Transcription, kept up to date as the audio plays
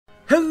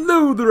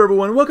Hello there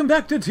everyone, welcome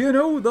back to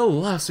TNO, the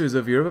last series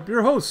of Europe,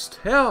 your host,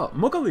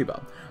 Hermann Goering.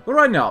 But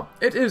right now,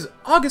 it is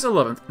August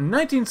 11th,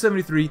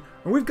 1973,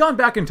 and we've gone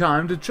back in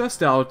time to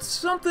test out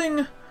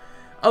something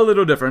a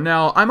little different.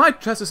 Now, I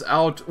might test this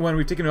out when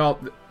we've taken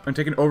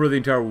over the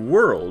entire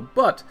world,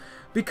 but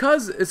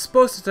because it's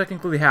supposed to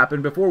technically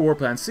happen before War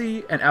Plan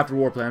C and after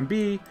War Plan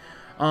B,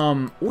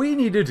 we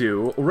need to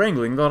do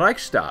Wrangling the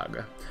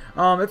Reichstag.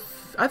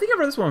 I think I've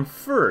read this one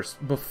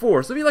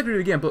before, so if you'd like to read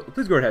it again,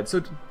 please go ahead.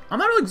 So, I'm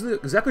not really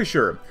exactly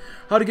sure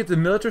how to get the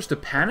militaries to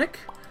panic,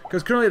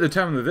 because currently at the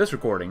time of this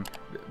recording,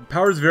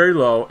 power is very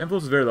low,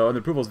 influence is very low, and the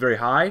approval is very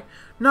high.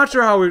 Not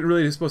sure how we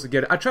really are supposed to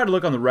get it. I tried to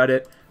look on the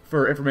Reddit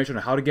for information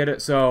on how to get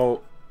it,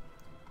 so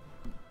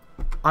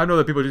I know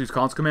that people use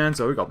console command,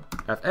 so we go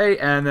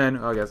FA, and then,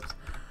 I guess,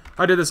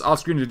 I did this off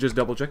screen to just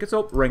double check it,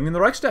 so Wrangling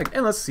the Reichstag,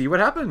 and let's see what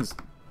happens.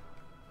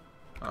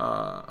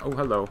 Oh,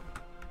 hello.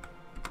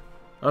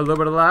 A little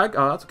bit of lag.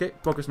 That's okay.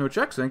 Focus, no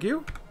checks. Thank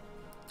you.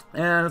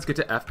 And let's get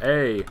to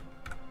FA.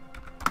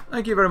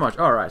 Thank you very much.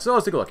 Alright, so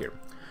let's take a look here.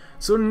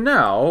 So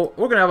now,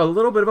 we're going to have a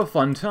little bit of a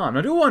fun time.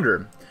 I do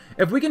wonder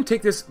if we can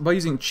take this by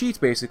using cheats,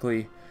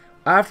 basically,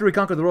 after we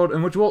conquer the world,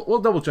 in which we'll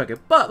double check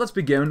it. But let's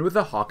begin with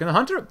the Hawk and the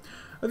Hunter.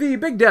 The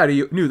Big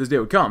Daddy knew this day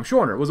would come.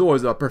 Schorner was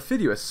always a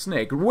perfidious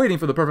snake, waiting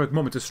for the perfect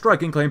moment to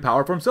strike and claim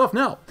power for himself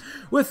now.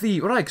 With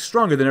the Reich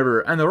stronger than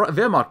ever, and the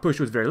Wehrmacht pushed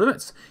to its very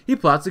limits, he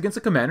plots against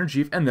the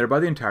commander-in-chief and thereby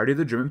the entirety of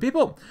the German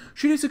people.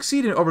 Should he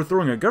succeed in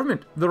overthrowing a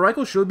government, the Reich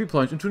will surely be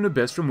plunged into an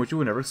abyss from which it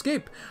will never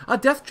escape. A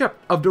death trap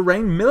of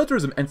deranged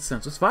militarism and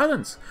senseless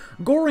violence.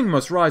 Goering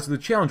must rise to the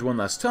challenge one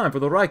last time for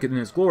the Reich in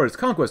its glorious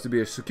conquest to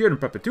be secured in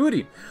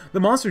perpetuity. The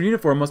monster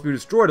uniform must be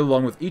destroyed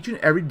along with each and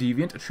every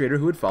deviant traitor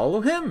who would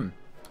follow him.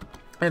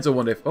 And it's a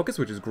one-day focus,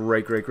 which is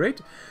great, great, great.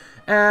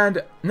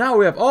 And now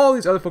we have all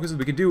these other focuses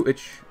we can do,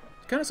 which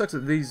kind of sucks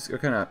that these are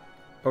kind of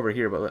over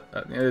here, but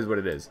it is what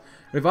it is.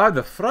 Revive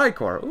the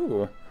Freikorps.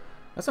 Ooh,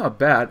 that's not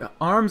bad.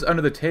 Arms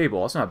under the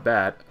table. That's not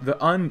bad. The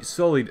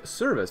Unsullied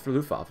Service for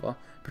Luftwaffe.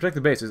 Protect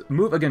the bases.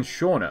 Move against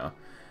Schorner.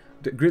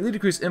 Greatly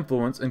decrease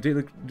influence and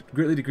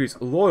greatly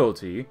decrease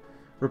loyalty.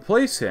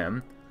 Replace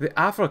him. The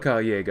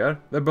Afrika Jäger.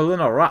 The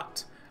Berliner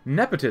Rat.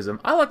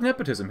 Nepotism. I like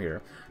nepotism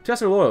here.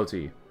 Test their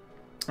loyalty.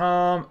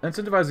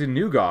 Incentivize the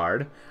new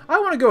guard. I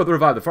want to go with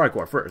Revive the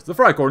Freikorps first. The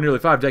Freikorps, nearly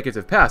 5 decades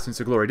have passed since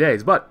the glory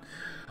days, but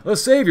the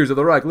saviors of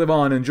the Reich live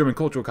on in German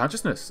cultural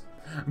consciousness.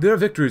 Their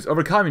victories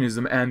over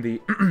communism and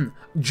the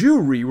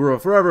Jewry were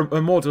forever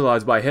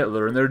immortalized by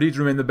Hitler, and their deeds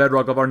remain the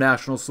bedrock of our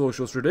national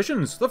socialist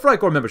traditions. The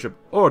Freikorps membership,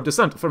 or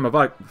descent from a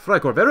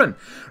Freikorps veteran,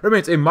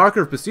 remains a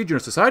marker of prestige in our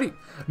society.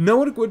 No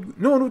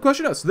one would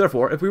question us.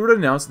 Therefore, if we were to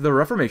announce the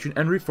reformation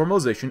and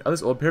reformalization of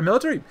this old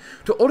paramilitary,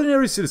 to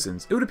ordinary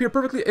citizens, it would appear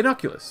perfectly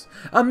innocuous,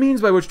 a means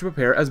by which to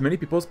prepare as many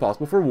people as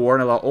possible for war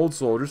and allow old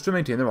soldiers to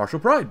maintain their martial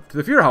pride. To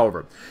the Führer,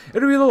 however,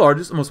 it would be the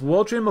largest and most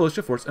well-trained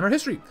militia force in our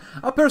history.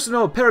 A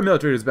personnel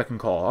paramilitary is beck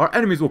and call. Our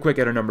enemies will quake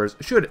at our numbers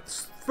should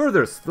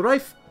further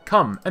strife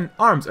come, and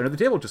arms under the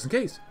table just in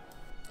case.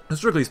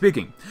 Strictly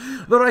speaking,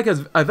 the Reich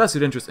has a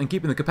vested interest in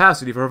keeping the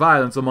capacity for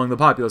violence among the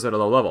populace at a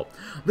low level.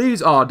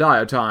 These are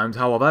dire times,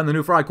 however, and the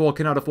new Freikorps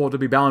cannot afford to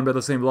be bound by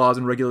the same laws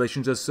and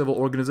regulations as civil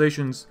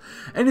organizations.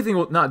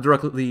 Anything not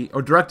directly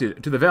or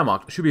directed to the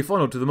Wehrmacht should be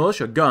funneled to the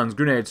militia, guns,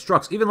 grenades,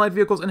 trucks, even light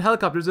vehicles and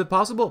helicopters if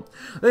possible.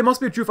 They must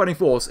be a true fighting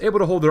force, able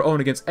to hold their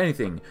own against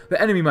anything the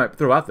enemy might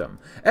throw at them.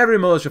 Every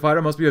militia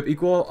fighter must be of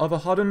equal of a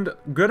hardened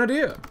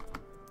grenadier.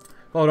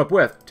 Followed up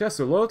with, test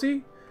their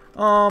loyalty.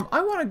 I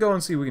want to go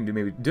and see what we can do.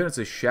 Maybe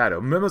Dennis's Shadow.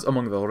 Members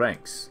among the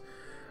ranks.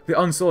 The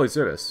Unsullied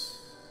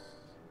Service.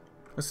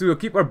 Let's see, we'll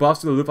keep our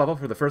buffs to the Luftwaffe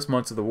for the first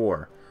months of the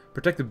war.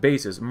 Protect the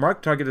bases.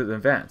 Mark targeted in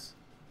advance.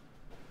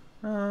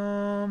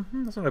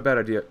 That's not a bad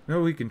idea.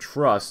 No, we can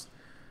trust.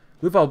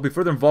 Luftwaffe will be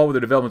further involved with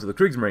the development of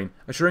the Kriegsmarine,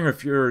 assuring our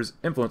Führer's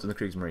influence in the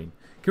Kriegsmarine.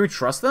 Can we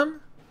trust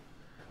them?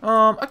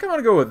 I kind of want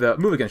to go with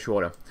move against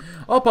Schorner.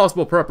 All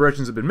possible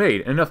preparations have been made,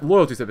 and enough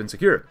loyalties have been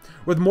secured.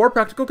 With more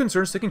practical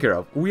concerns taken care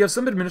of, we have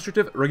some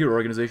administrative, regular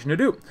organization to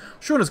do.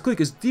 Schorner's clique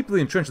is deeply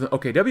entrenched in the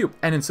OKW,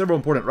 and in several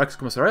important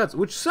Reichskommissariats,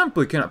 which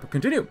simply cannot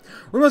continue.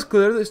 We must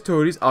clear the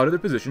authorities out of their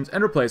positions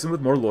and replace them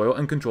with more loyal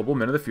and controllable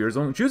men of the Führer's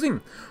own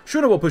choosing.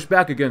 Schorner will push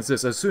back against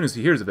this as soon as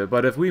he hears of it,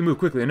 but if we move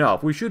quickly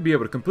enough, we should be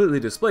able to completely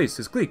displace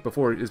his clique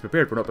before he is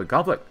prepared for an open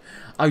conflict.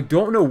 I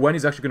don't know when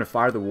he's actually going to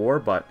fire the war,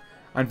 but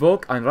ein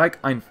Volk, ein Reich,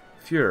 ein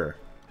Führer.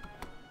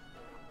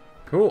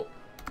 Cool.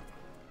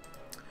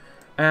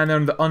 And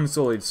then the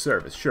Unsullied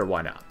Service. Sure,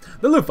 why not?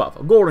 The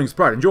Luftwaffe, Goring's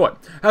pride and joy,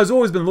 has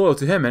always been loyal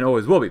to him and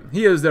always will be.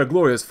 He is their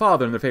glorious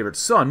father and their favorite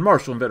son,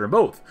 marshal and veteran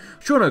both.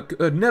 Schorner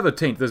could never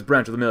taint this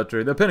branch of the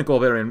military, the pinnacle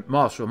of Aryan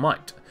martial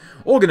might.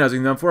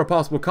 Organizing them for a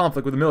possible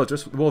conflict with the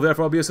militarists will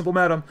therefore be a simple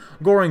matter.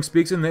 Goring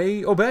speaks and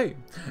they obey.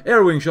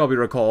 Air Wing shall be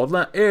recalled,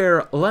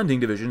 air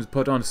landing divisions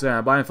put on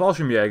standby, and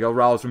Fallschirmjäger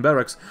roused from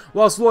barracks,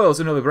 whilst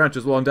loyalists in other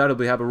branches will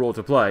undoubtedly have a role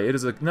to play. It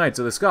is the Knights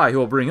of the Sky who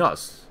will bring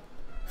us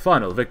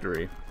final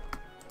victory.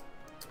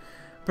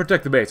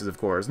 protect the bases, of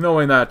course,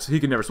 knowing that he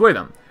can never sway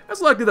them.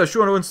 It's likely that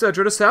Schorner will instead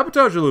try to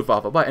sabotage the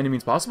Luftwaffe by any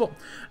means possible.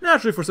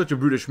 Naturally, for such a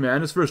brutish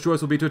man, his first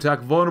choice will be to attack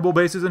vulnerable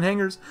bases and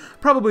hangars,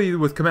 probably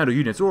with commando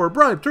units or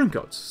bribe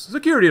turncoats.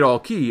 Security at all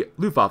key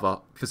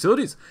Luftwaffe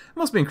facilities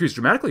must be increased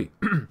dramatically.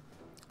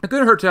 It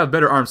couldn't hurt to have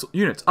better armed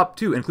units, up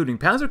to including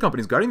panzer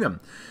companies guarding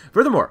them.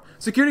 Furthermore,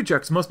 security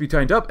checks must be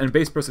tightened up and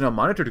base personnel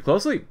monitored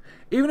closely.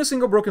 Even a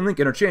single broken link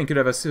in our chain could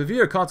have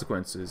severe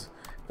consequences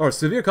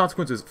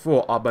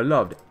for our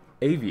beloved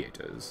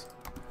aviators.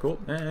 Cool,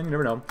 and you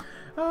never know.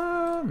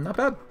 Not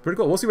bad. Pretty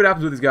cool. We'll see what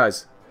happens with these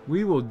guys.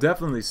 We will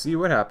definitely see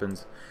what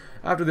happens.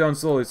 After the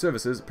unsullied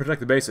services, protect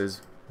the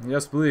bases.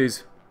 Yes,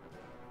 please.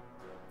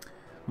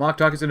 Mock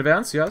targets in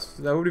advance, yes,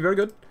 that would be very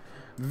good.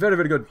 Very,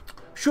 very good.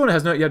 Schorner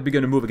has not yet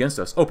begun to move against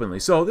us openly,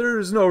 so there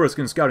is no risk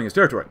in scouting his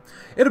territory.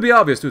 It'll be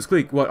obvious to his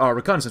clique what our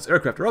reconnaissance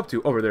aircraft are up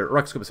to over their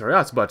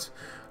Reichskommissariats, but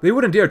they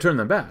wouldn't dare turn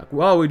them back.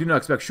 While we do not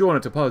expect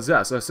Schorner to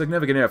possess a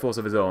significant air force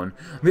of his own,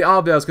 the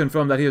Abwehr has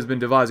confirmed that he has been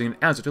devising an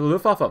answer to the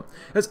Luftwaffe.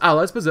 His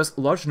allies possess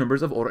large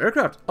numbers of older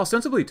aircraft,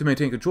 ostensibly to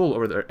maintain control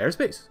over their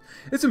airspace.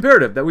 It's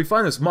imperative that we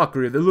find this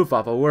mockery of the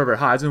Luftwaffe wherever it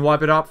hides and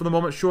wipe it out from the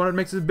moment Schorner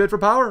makes his bid for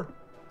power.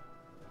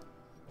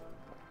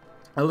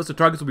 A list of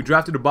targets will be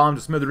drafted to bomb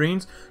to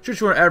smithereens should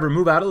Schorner ever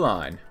move out of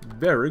line.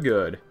 Very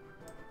good.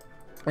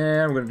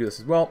 And we're going to do this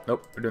as well.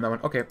 Nope, we're doing that one.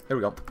 Okay, there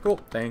we go. Cool,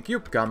 thank you.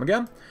 Come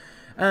again.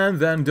 And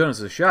then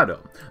Dönitz'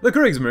 shadow. The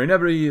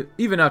Kriegsmarine,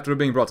 even after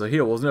being brought to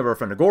heel, was never a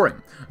friend of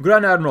Goring.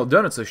 Grand Admiral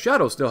Dönitz'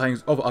 shadow still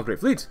hangs over our great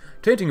fleet,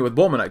 tainting it with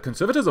Bowmanite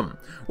conservatism.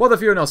 While the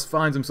Führer now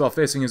finds himself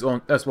facing his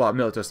own SWAT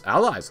militarist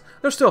allies,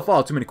 there still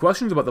fall too many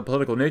questions about the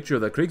political nature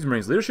of the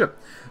Kriegsmarine's leadership.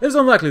 It is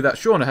unlikely that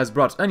Schorner has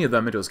brought any of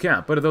them into his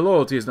camp, but if their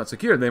loyalty is not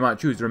secured, they might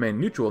choose to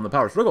remain neutral in the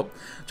power struggle,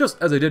 just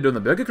as they did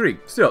during the Bürgerkrieg.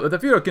 Still, if the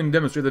Führer can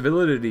demonstrate the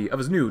validity of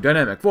his new,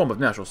 dynamic form of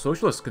National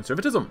Socialist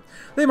conservatism,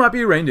 they might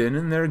be reined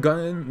in their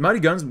mighty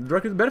guns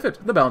directly to benefit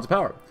the balance of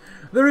power.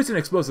 The recent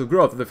explosive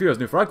growth of the Führer's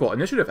new Freikorps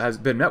initiative has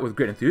been met with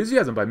great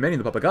enthusiasm by many in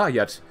the public eye,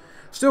 yet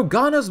still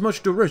garners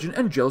much derision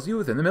and jealousy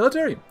within the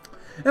military.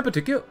 In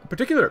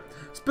particular,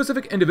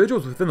 specific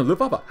individuals within the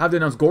Luftwaffe have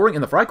denounced Goring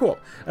and the Freikorps,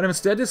 and have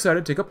instead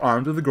decided to take up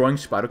arms with the growing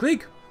Speidel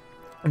clique.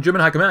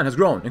 German high command has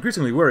grown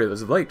increasingly wary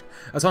as of late,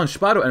 as Hans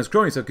Speidel and his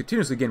cronies have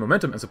continuously gained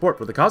momentum and support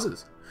for the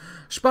causes.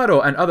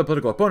 Speidel and other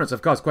political opponents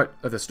have caused quite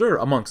a stir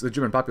amongst the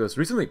German populace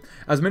recently,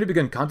 as many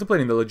began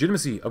contemplating the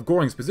legitimacy of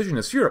Goring's position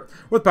as Führer,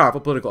 with powerful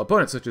political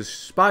opponents such as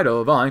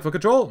Speidel vying for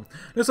control.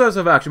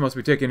 Decisive action must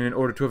be taken in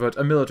order to avert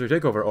a military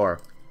takeover, or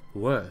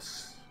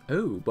worse.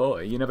 Oh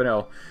boy, you never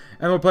know.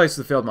 And replace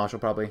the Field Marshal,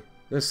 probably.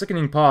 The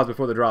sickening pause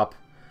before the drop.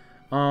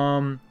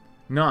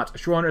 Not.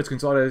 Schorner is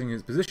consolidating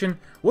his position.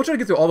 We'll try to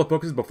get through all the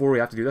focuses before we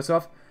have to do that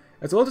stuff.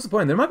 It's a little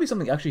disappointing. There might be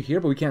something actually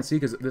here, but we can't see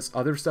because this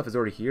other stuff is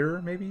already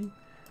here, maybe?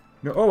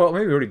 No. Oh, well,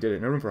 maybe we already did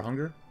it. No room for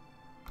hunger?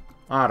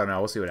 I don't know.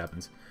 We'll see what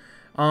happens.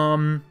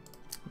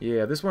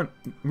 Yeah, this one...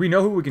 We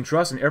know who we can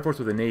trust in Air Force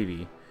with the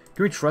Navy.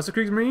 Can we trust the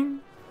Kriegsmarine?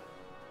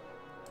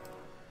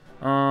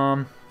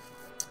 Find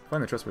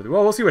the trustworthy.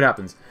 Well, we'll see what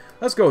happens.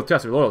 Let's go with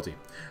test their loyalty.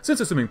 Since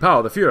assuming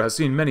power, the Führer has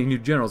seen many new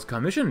generals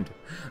commissioned.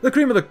 The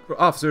cream of the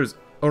officers...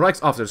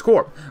 Reichsofficers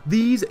Corps.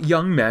 These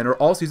young men are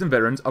all seasoned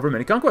veterans of our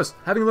many conquests,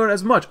 having learned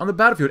as much on the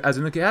battlefield as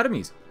in the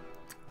academies.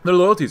 Their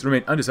loyalties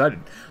remain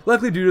undecided,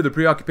 likely due to the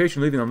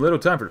preoccupation leaving them little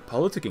time for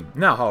politicking.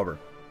 Now, however,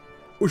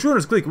 with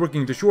Schorner's clique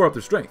working to shore up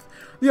their strength,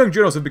 the young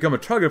generals have become a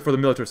target for the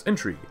militarist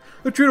intrigue.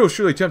 The traitor will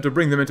surely attempt to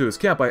bring them into his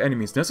camp by any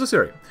means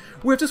necessary.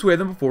 We have to sway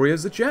them before he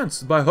has the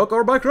chance, by hook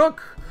or by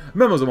crook.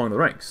 Memos among the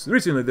ranks.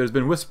 Recently, there's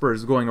been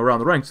whispers going around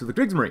the ranks of the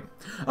Kriegsmarine.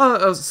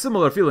 A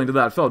similar feeling to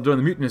that felt during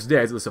the mutinous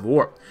days of the Civil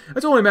War.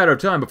 It's only a matter of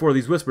time before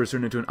these whispers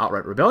turn into an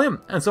outright rebellion,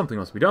 and something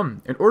must be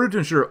done, in order to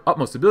ensure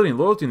utmost stability and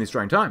loyalty in these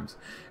trying times.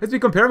 It's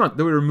become paramount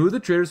that we remove the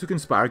traitors who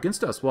conspire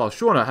against us, while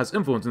Schorner has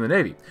influence in the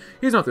Navy.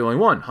 He's not the only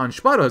one. Hans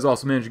Speidel has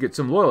also managed to get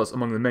some loyalists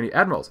among the many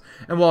admirals,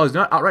 and while he's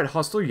not outright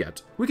hostile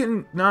yet, we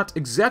cannot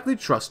exactly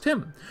trust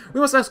him.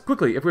 We must act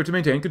quickly if we are to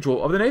maintain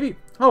control of the Navy.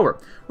 However,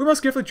 we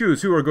must carefully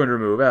choose who we are going to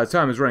remove, as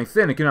time is running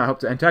thin and cannot help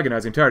to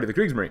antagonize the entirety of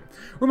the Kriegsmarine.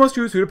 We must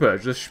choose who to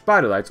purge, the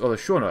Speidelites or the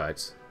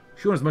Schornerites.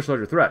 Schorner is a much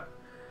larger threat.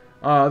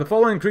 The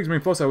following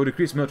Kriegsmarine foci will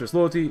decrease militarist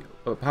loyalty,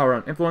 power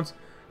and influence,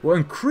 will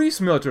increase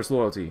militarist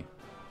loyalty.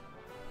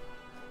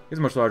 He's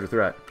a much larger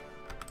threat.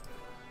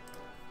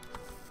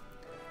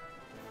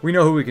 We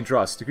know who we can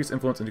trust. Decrease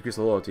influence and decrease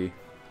loyalty.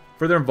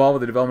 Further involved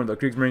with the development of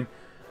the Kriegsmarine,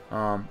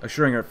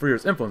 assuring our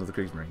Führer's influence of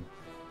the Kriegsmarine.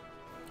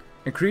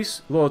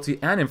 Increase loyalty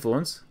and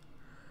influence.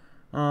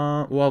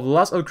 We'll have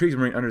lots of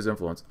Kriegsmarine under his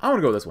influence. I want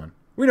to go with this one.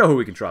 We know who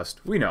we can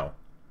trust. We know.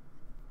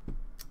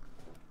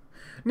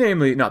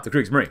 Namely, not the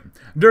Kriegsmarine.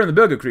 During the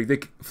Bürgerkrieg, they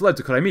fled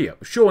to Crimea,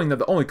 showing that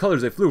the only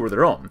colors they flew were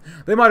their own.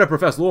 They might have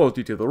professed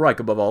loyalty to the Reich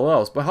above all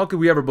else, but how could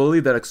we ever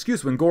believe that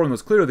excuse when Goring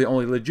was clearly the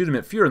only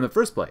legitimate Führer in the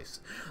first place?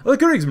 The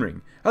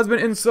Kriegsmarine has been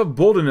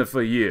insubordinate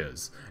for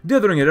years,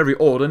 dithering at every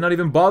order and not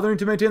even bothering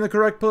to maintain the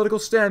correct political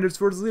standards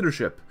for its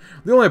leadership.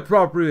 The only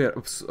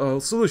appropriate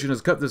solution is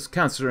to cut this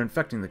cancer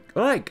infecting the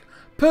Reich.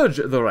 Purge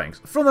the ranks,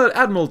 from the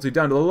Admiralty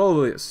down to the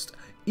lowliest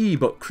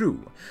E-boat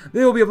crew.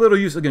 They will be of little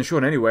use against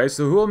Shona anyway,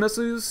 so who will mess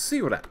with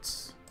sea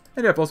rats?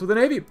 And Air Force with the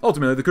Navy.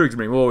 Ultimately, the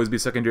Kriegsmarine will always be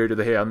secondary to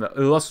the Heer and the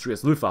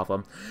illustrious Luftwaffe.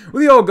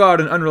 With the old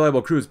guard and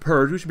unreliable crews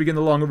purged, we should begin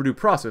the long overdue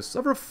process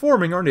of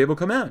reforming our naval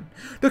command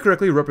to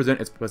correctly represent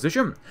its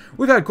position.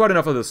 We've had quite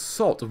enough of the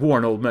salt of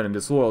worn old men and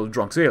disloyal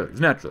drunk sailors,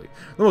 naturally.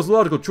 The most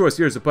logical choice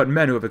here is to put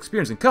men who have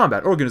experience in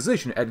combat,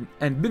 organization, and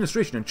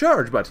administration in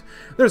charge, but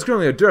there's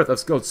currently a dearth of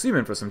skilled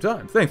seamen for some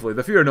time. Thankfully,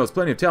 the Führer knows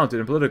plenty of talented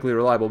and politically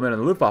reliable men in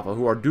the Luftwaffe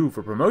who are due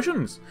for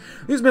promotions.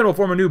 These men will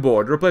form a new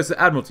board, replace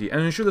the Admiralty, and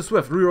ensure the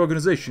swift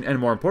reorganization and,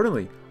 more importantly,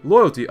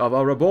 loyalty of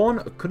our reborn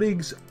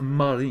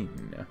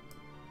Kriegsmarine.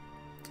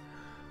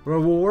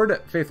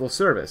 Reward faithful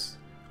service.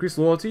 Increase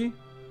loyalty.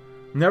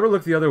 Never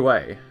look the other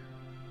way.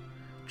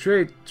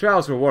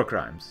 Trials for war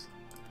crimes.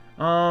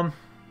 Never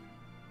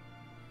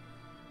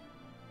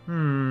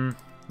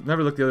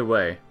look the other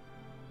way.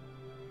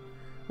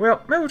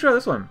 Well, maybe we'll try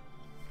this one.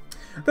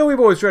 Though we've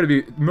always tried to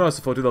be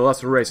merciful to the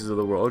lesser races of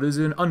the world, it is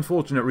an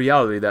unfortunate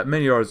reality that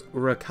many are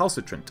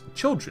recalcitrant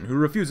children who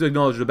refuse to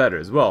acknowledge the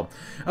betters. Well,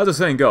 as the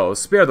saying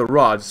goes, spare the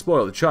rod,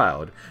 spoil the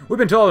child. We've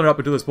been tolerant up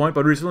until this point,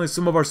 but recently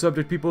some of our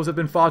subject peoples have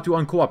been far too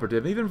uncooperative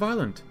and even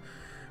violent.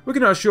 We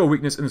cannot show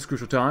weakness in this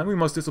crucial time. We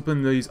must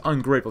discipline these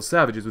ungrateful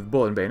savages with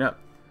bull and bayonet.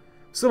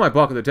 Some might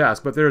balk at the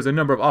task, but there is a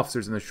number of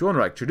officers in the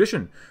Schönreich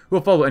tradition who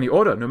will follow any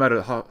order, no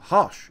matter how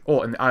harsh,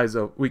 or, in the eyes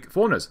of weak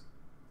foreigners,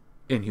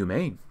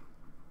 inhumane.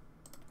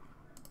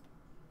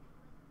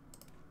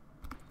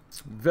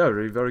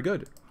 Very, very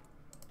good.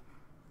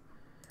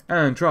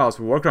 And trials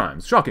for war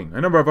crimes. Shocking.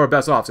 A number of our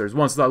best officers,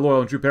 once the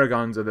loyal and true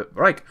paragons of the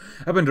Reich,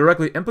 have been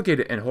directly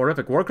implicated in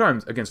horrific war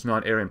crimes against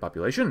non-Aryan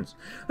populations.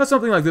 That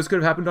something like this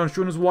could have happened on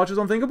Schoener's watch is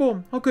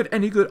unthinkable. How could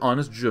any good,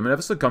 honest German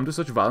ever succumb to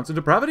such violence and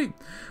depravity?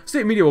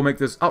 State media will make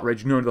this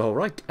outrage known to the whole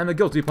Reich, and the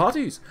guilty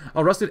parties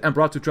arrested and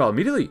brought to trial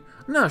immediately.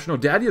 National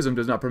daddyism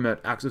does not permit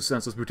acts of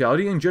senseless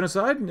brutality and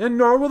genocide, and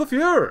nor will the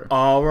Führer.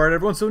 Alright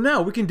everyone, so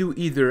now we can do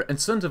either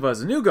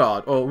incentivize a new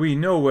god, or we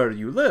know where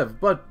you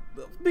live, but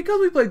because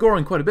we played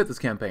Goering quite a bit this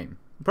campaign,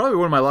 probably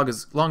one of my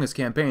longest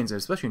campaigns,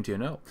 especially in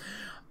TNO,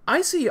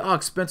 I see our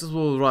expenses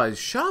will rise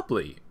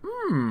sharply.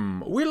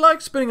 We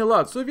like spending a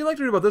lot, so if you'd like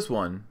to read about this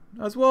one,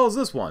 as well as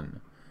this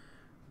one,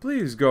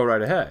 please go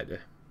right ahead.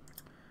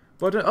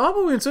 But how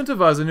about we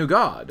incentivize a new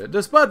god?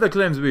 Despite their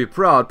claims to be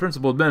proud,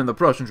 principled men in the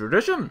Prussian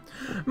tradition,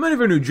 many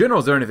of our new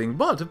generals are anything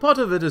but. Part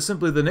of it is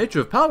simply the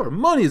nature of power.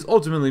 Money is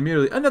ultimately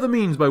merely another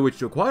means by which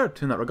to acquire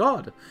it in that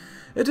regard.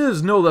 It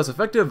is no less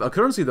effective a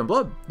currency than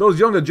blood. Those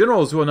younger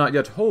generals who are not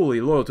yet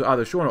wholly loyal to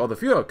either Schoner or the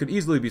Führer could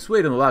easily be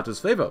swayed in the latter's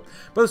favor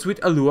by the sweet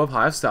allure of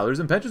higher salaries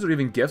and pensions or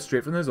even gifts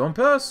straight from his own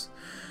purse.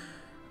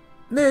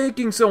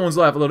 Making someone's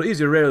life a little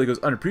easier rarely goes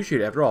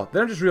unappreciated after all.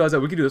 Then I just realized that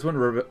we could do this one,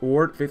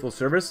 reward faithful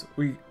service.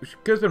 We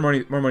could spend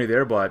more money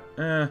there, but,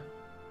 you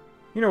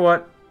know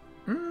what?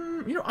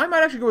 I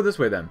might actually go with this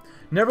way then.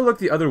 Never look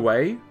the other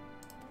way.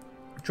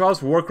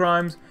 Trials for war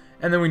crimes,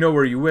 and then we know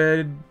where you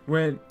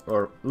went,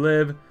 or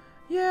live.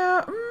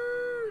 Yeah,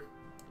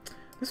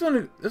 this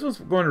one's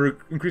going to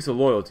increase the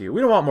loyalty.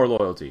 We don't want more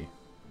loyalty.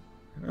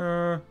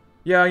 Yeah,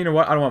 you know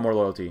what? I don't want more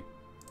loyalty.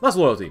 Less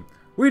loyalty.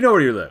 We know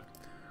where you live.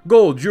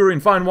 Gold, jewelry,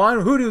 and fine wine?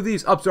 Who do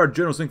these upstart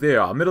generals think they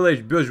are?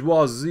 Middle-aged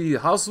bourgeoisie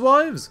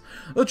housewives?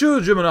 The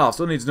true German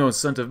officer needs no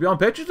incentive beyond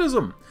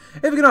patriotism.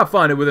 If he cannot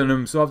find it within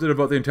himself to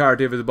devote the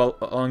entirety of his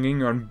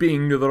belonging or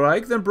being to the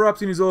Reich, then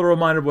perhaps he needs a little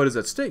reminder of what is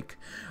at stake.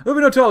 There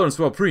will be no tolerance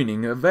for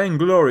preening,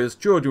 vainglorious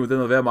children within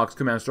the Wehrmacht's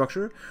command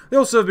structure. They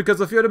will serve because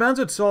the Führer demands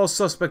it. All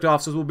suspect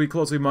officers will be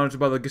closely monitored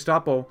by the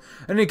Gestapo,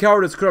 and any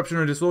cowardice, corruption,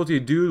 or disloyalty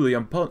duly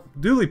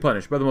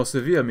punished by the most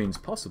severe means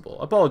possible.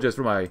 I apologize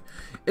for my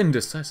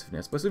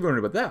indecisiveness, but if you're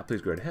wondering about that,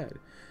 please go right ahead.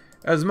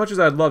 As much as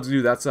I'd love to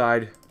do that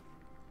side,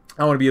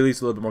 I want to be at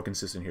least a little bit more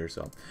consistent here,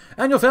 so.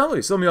 And your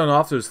family. Some young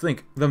officers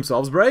think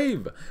themselves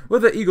brave.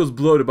 With their egos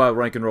bloated by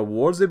rank and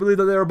rewards, they believe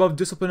that they are above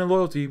discipline and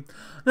loyalty.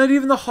 Not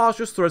even the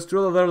harshest threats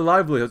to their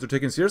livelihoods are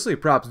taken seriously,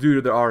 perhaps due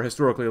to their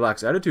historically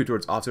lax attitude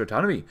towards officer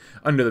autonomy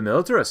under the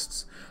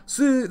militarists.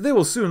 So they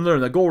will soon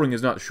learn that Goring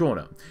is not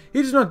Schoner.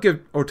 He does not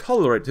give or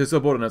tolerate his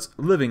subordinates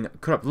living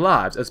corrupt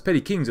lives as petty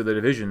kings of their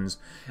divisions.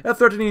 If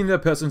threatening their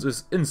persons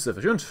is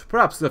insufficient,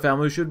 perhaps the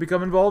family should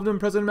become involved in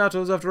present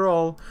matters after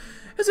all.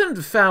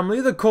 Isn't family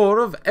the core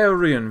of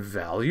Aryan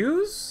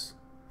values?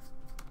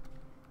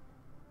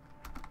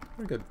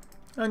 Very good.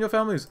 And your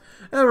families.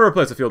 And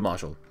replace a field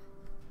marshal.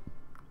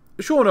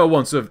 Schoner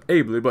once served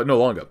ably, but no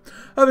longer.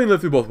 Having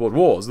lived through both world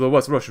wars, the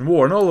West Russian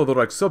War, and all of the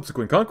Reich's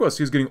subsequent conquests,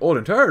 he is getting old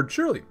and tired,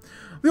 surely.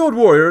 The old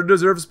warrior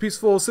deserves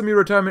peaceful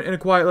semi-retirement in a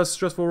quiet, less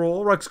stressful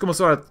role.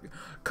 Reichskommissar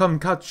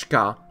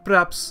Kamkatchka,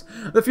 perhaps.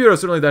 The Führer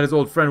certainly that his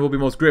old friend will be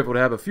most grateful to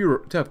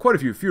have quite a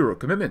few Führer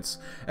commitments,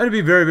 and to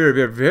be very, very,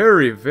 very,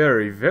 very,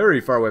 very,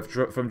 very far away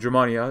from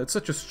Germania. It's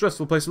such a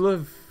stressful place to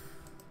live,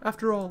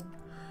 after all.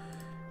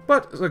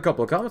 But a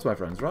couple of comments, my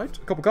friends, right? A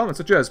couple of comments,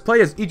 such as, play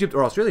as Egypt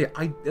or Australia.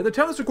 At the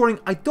time of this recording,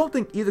 I don't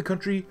think either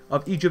country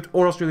of Egypt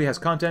or Australia has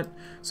content,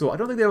 so I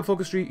don't think they have a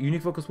focus tree,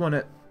 unique focus one,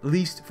 at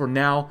least for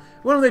now.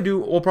 When they do,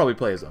 we'll probably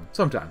play as them.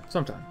 Sometime.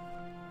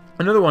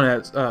 Another one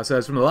has,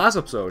 says from the last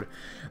episode,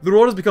 the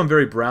world has become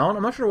very brown.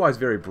 I'm not sure why it's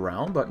very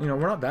brown, but, you know,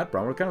 we're not that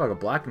brown. We're kind of like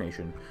a black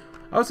nation.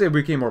 I would say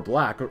we became more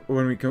black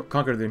when we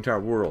conquered the entire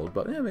world,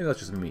 but yeah, maybe that's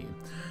just me.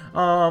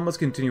 Let's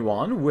continue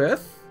on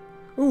with...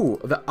 Ooh,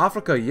 the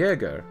Afrika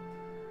Jäger.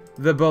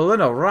 The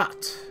Berliner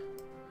Rat.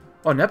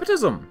 Oh,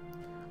 nepotism.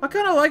 I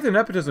kind of like the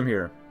nepotism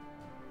here.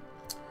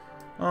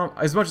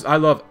 As much as I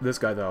love this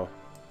guy, though.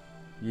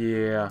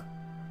 Yeah.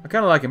 I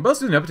kind of like him, but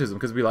let's do nepotism,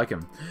 because we like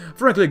him.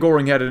 Frankly,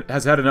 Goering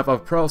has had enough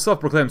of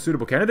self-proclaimed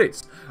suitable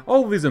candidates.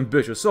 All of these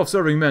ambitious,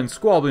 self-serving men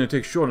squabbling to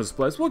take Schorner's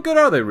place, what good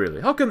are they,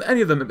 really? How can any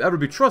of them ever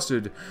be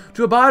trusted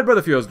to abide by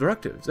the Führer's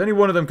directives? Any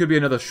one of them could be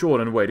another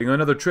Schorner in waiting, or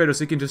another traitor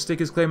seeking to stake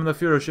his claim on the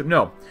Führership.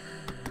 No.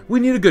 We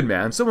need a good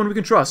man, someone we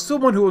can trust,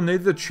 someone who will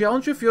neither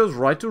challenge the Führer's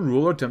right to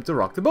rule or attempt to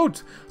rock the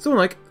boat. Someone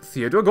like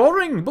Theodor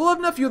Goering,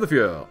 beloved nephew of the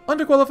Führer.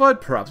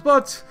 Underqualified, perhaps,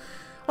 but...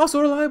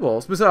 also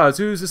reliable. Besides,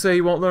 who's to say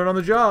he won't learn on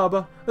the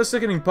job? A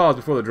sickening pause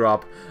before the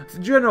drop.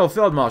 General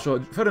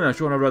Feldmarschall Ferdinand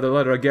Schorner read the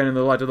letter again in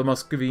the light of the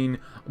Muscovine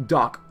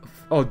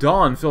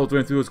dawn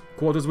filtering through his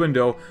quarters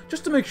window,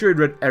 just to make sure he'd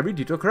read every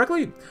detail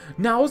correctly.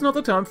 Now is not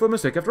the time for a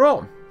mistake after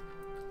all.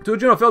 To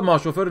General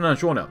Feldmarschall Ferdinand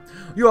Schorner,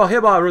 you are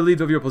hereby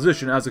relieved of your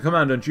position as the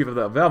Commander-in-Chief of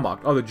the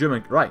Wehrmacht of the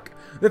German Reich.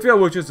 The Führer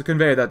wishes to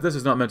convey that this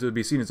is not meant to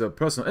be seen as a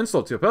personal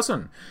insult to your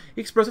person. He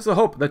expresses a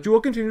hope that you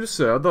will continue to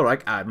serve the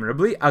Reich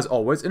admirably, as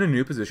always, in a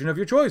new position of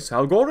your choice.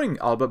 Herr Goering,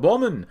 Albert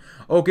Bormann,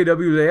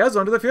 OKW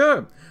liaison to the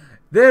Führer.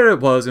 There it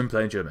was in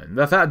plain German.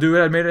 The fat dude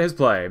had made it his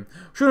play.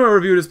 Schorner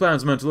reviewed his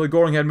plans mentally.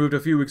 Goring had moved a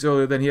few weeks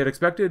earlier than he had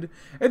expected.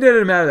 It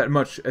didn't matter that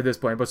much at this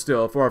point, but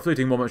still, for a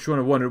fleeting moment,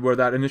 Schorner wondered where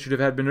that initiative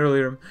had been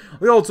earlier.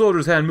 The old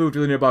soldier's hand moved to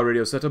the nearby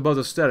radio set, a buzz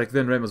of static,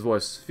 then Raymond's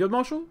voice. Field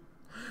Marshal?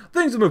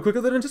 Things have moved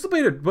quicker than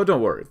anticipated, but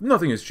don't worry.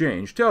 Nothing has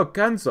changed. Tell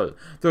Kansel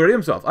to hurry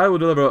himself. I will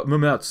deliver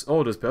Mumet's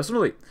orders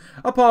personally.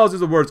 A pause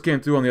as the words came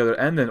through on the other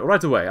end, then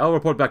right away. I'll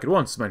report back at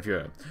once, mein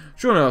Führer.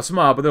 Schorner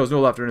smiled, but there was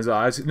no laughter in his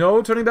eyes.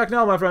 No turning back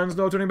now, my friends.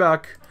 No turning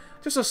back.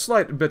 Just a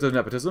slight bit of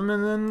nepotism,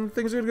 and then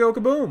things are going to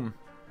go kaboom.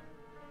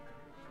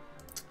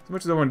 As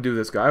much as I want to do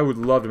this guy, I would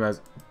love him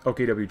as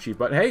OKW chief,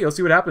 but hey, let's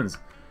see what happens.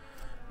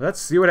 Let's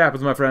see what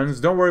happens, my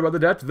friends. Don't worry about the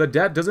debt. The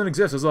debt doesn't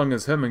exist as long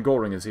as Hermann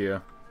Goering is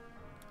here.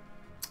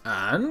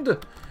 And...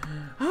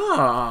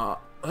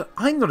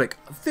 Heinrich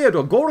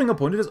Theodor Goering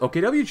appointed as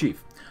OKW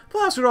chief.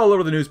 Plastered all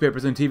over the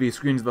newspapers and TV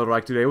screens of the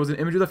Reich today was an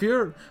image of the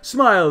Führer,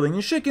 smiling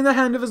and shaking the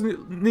hand of his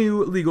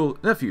new legal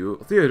nephew,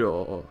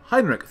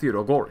 Heinrich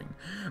Theodor Goering.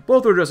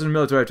 Both were dressed in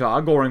military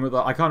attire, Goering with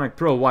the iconic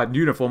pearl-white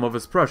uniform of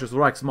his precious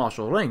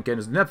Reichsmarschall rank, and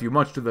his nephew,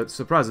 much to the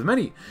surprise of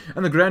many,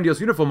 and the grandiose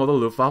uniform of the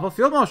Luftwaffe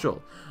Field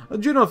Marshal.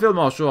 General Field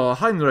Marshal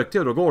Heinrich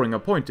Theodor Goering,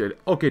 appointed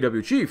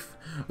OKW chief,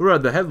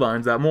 read the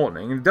headlines that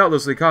morning, and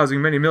doubtlessly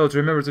causing many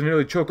military members to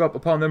nearly choke up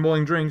upon their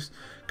morning drinks.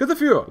 Could the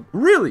Führer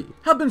really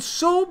have been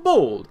so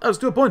bold as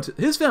to appoint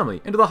his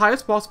family into the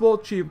highest post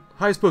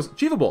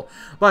achievable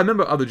by a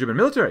member of the German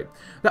military?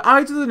 The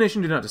eyes of the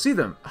nation did not deceive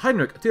them.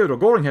 Heinrich Theodor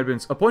Goering had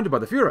been appointed by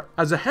the Führer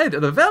as the head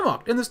of the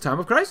Wehrmacht in this time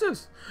of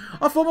crisis.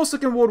 A former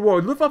Second World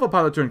War Luftwaffe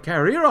pilot turned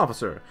career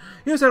officer.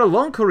 He has had a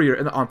long career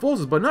in the armed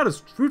forces, but not as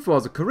fruitful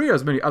as a career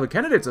as many other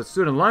candidates that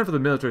stood in line for the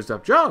military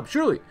staff job.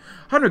 Surely,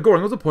 Heinrich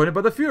Goering was appointed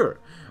by the Führer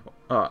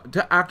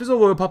to act as a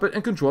loyal puppet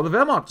and control the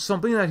Wehrmacht,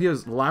 something that he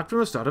has lacked from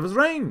the start of his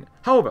reign.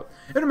 However,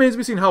 it remains to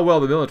be seen how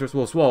well the militarists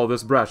will swallow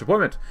this brash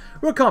appointment.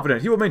 We're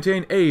confident he will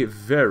maintain a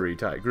very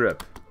tight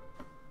grip.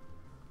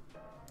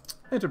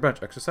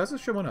 Inter-branch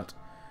exercises? Sure, why not?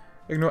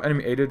 Ignore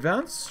enemy aid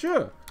advance?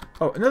 Sure.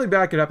 Oh, nothing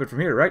bad could happen from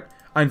here, right?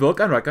 Ein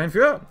Volk, ein Reich, ein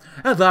Führer.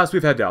 At last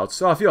we've had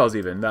doubts, our fears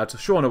even, that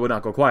Schorner would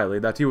not go quietly,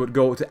 that he would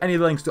go to any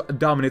lengths to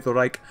dominate the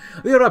Reich.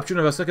 The eruption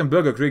of a second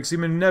Bürgerkrieg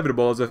seemed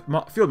inevitable as the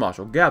Field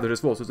Marshal gathered his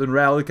forces and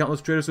rallied countless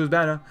traitors to his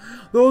banner.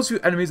 Those few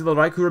enemies of the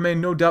Reich who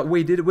remained no doubt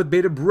waited with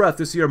bated breath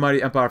to see our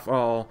mighty empire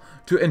fall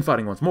to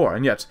infighting once more,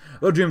 and yet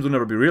their dreams will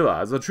never be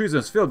realized. The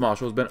treasonous Field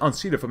Marshal has been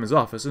unseated from his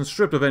office and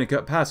stripped of any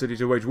capacity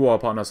to wage war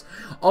upon us,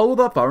 all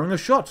without firing a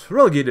shot,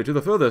 relegated to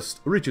the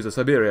furthest reaches of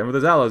Siberia and with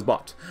his allies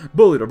bought,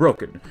 bullied, or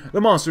broken. The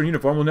monster in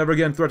uniform will never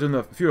again threaten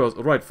the Führer's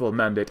rightful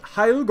mandate.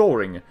 Heil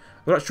Goring!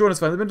 The Schorner has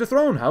finally been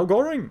dethroned. Heil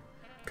Goring!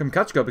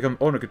 Kamchatka become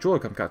owner control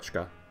of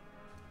Kamchatka.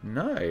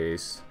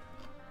 Nice.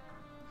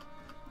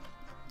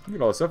 Look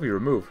at all the stuff you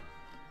remove.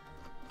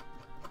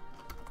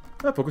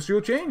 That focus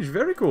shield change.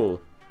 Very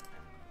cool.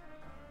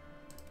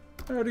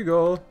 There you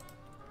go.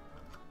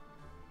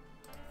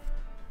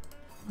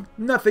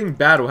 Nothing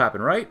bad will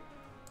happen, right?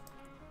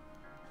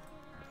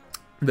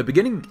 In the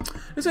beginning,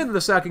 to say that the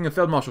sacking of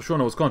Feldmarschall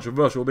Schorner was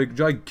controversial would be a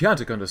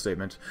gigantic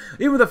understatement,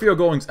 even with the Führer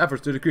Goring's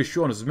efforts to decrease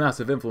Schorner's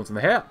massive influence in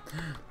the Heer.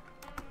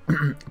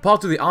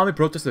 Parts of the army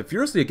protested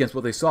furiously against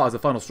what they saw as the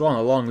final straw on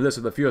a long list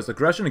of the furious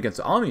aggression against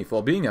the army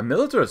for being a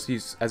militarist,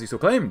 as he so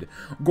claimed.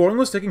 Goring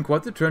was taking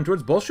quite the turn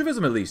towards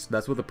Bolshevism, at least.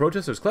 That's what the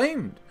protesters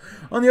claimed.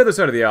 On the other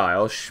side of the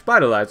aisle,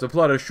 Speidelites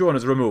applauded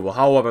Schorner's removal.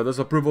 However, this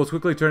approval was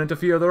quickly turned into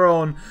fear of their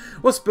own.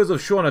 Whispers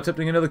of Schorner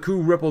attempting another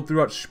coup rippled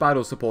throughout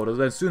Speidel's supporters,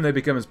 and soon they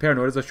became as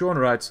paranoid as the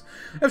Schornerites.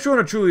 If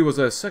Schorner truly was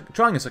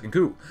trying a second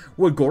coup,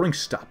 would Goring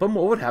stop him?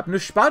 What would happen to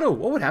Speidel?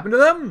 What would happen to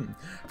them?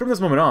 From this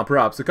moment on,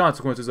 perhaps, the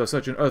consequences of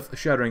such an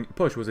earth-shattering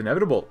push was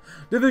inevitable.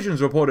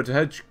 Divisions reported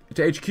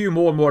to HQ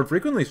more and more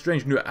frequently.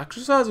 Strange new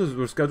exercises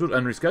were scheduled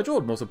and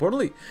rescheduled. Most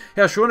importantly,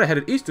 Herr Schorner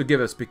headed east to give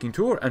a speaking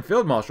tour, and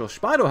Field Marshal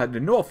Speidel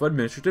headed north for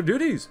administrative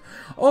duties.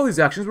 All these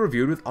actions were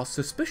viewed with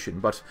suspicion,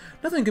 but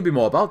nothing could be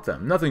more about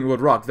them. Nothing would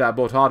rock that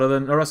boat harder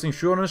than arresting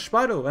Schorner and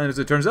Speidel, and as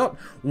it turns out,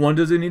 one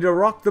doesn't need to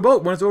rock the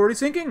boat when it's already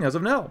sinking, as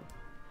of now.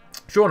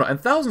 Schorner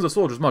and thousands of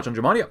soldiers march on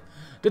Germania,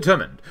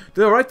 determined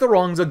to right the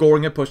wrongs that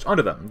Goring had pushed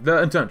under them.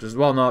 Their intentions,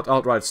 while not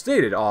outright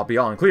stated, are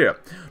beyond clear.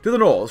 To the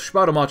north,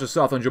 Speidel marches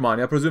south on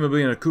Germania,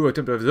 presumably in a coup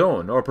attempt of his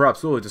own, or perhaps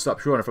solely to stop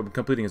Schorner from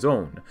completing his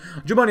own.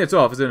 Germania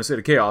itself is in a state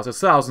of chaos, as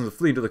thousands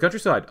flee to the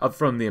countryside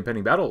from the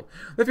impending battle.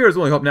 They fear his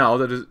only hope now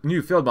that his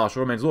new field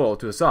marshal remains loyal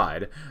to his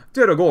side.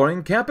 Theodor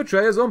Goring can't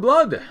betray his own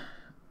blood.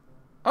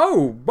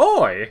 Oh,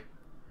 boy!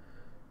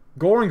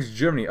 Goring's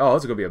Germany. Oh,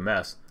 this is going to be a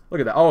mess. Look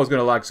at that. Oh, it's going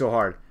to lag so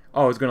hard.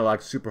 Oh, it's going to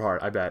lag super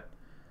hard, I bet.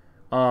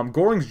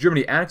 Goring's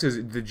Germany annexes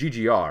the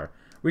GGR.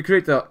 We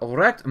create the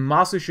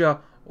Rechtmäßige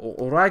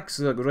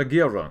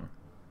Reichsregierung.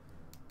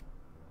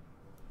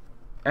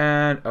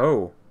 And,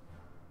 oh.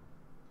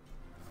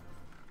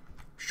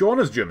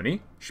 Schorner's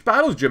Germany,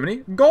 Speidel's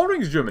Germany,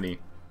 Goring's Germany.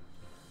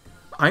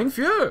 Ein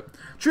für.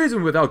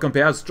 Treason without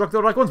compare has struck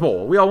the Reich once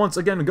more. We are once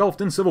again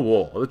engulfed in civil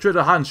war. The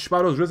traitor Hans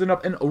Speidel has risen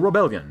up in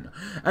rebellion,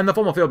 and the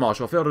former Field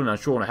Marshal Ferdinand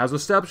Schorner has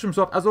established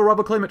himself as a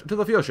rival claimant to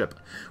the fearship.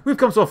 We've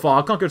come so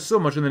far, conquered so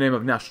much in the name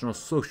of National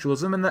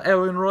Socialism and the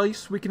Aryan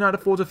race, we cannot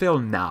afford to fail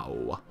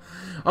now.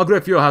 Our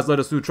great Fuhrer has led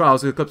us through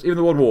trials that eclipse even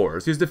the world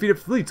wars. He has defeated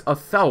fleets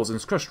of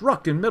thousands, crushed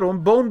rock and metal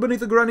and bone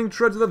beneath the grinding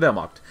treads of the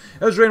Wehrmacht.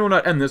 His reign will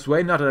not end this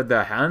way, not at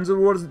their hands. The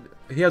wars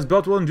he has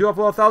built will endure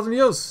for 1,000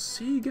 years.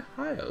 Sieg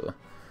Heil.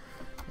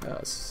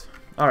 Yes.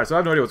 Alright, so I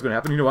have no idea what's going to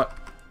happen. You know what?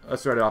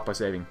 Let's start it off by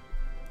saving.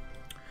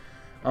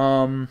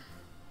 I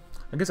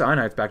guess the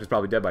Einheit's Pact is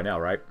probably dead by now,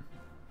 right?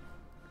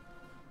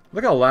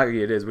 Look how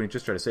laggy it is when you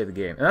just try to save the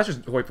game. And that's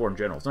just Hoi4 in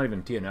general. It's not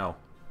even TNO.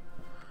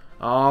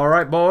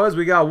 Alright, boys.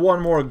 We got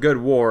one more good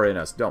war in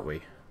us, don't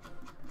we?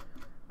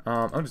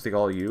 I'll just take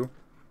all of you.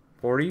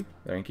 40.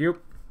 Thank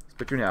you.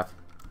 Split you in half.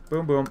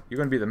 Boom, boom. You're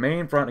going to be the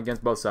main front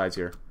against both sides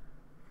here.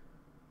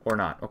 Or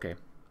not. Okay.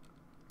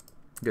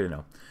 Good to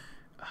know.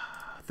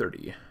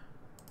 30.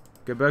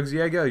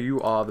 Gebirgsjäger, you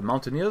are the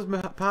Mountaineers,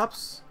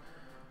 perhaps?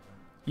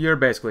 You're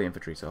basically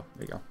infantry, so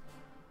there you go.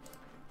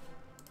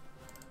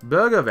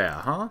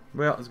 Bürgerwehr, huh?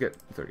 Well, let's get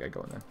 30 guy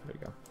going then. There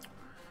you go.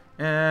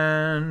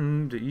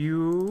 And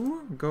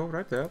you go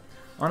right there.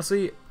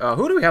 Honestly,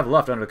 who do we have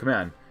left under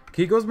command?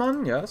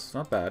 Kigosman? Yes,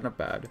 not bad, not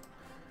bad.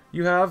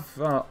 You have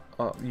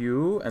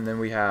you, and then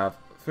we have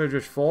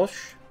Friedrich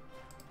Foch.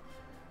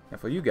 And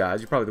for you guys,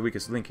 you're probably the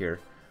weakest link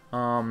here.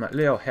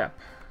 Leo Hepp.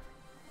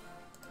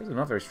 These are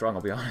not very strong,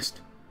 I'll be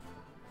honest.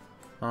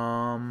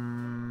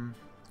 Köln,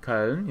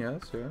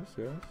 yes, yes,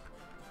 yes.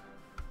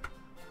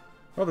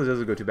 Well, this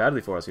doesn't go too badly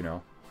for us, you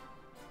know.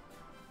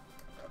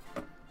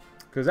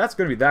 Because that's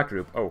going to be that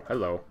group. Oh,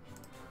 hello.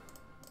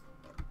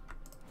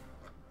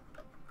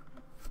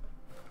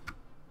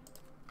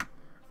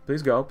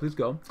 Please go, please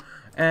go.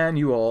 And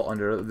you all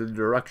under the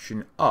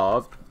direction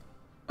of...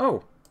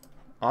 Oh,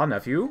 our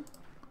nephew.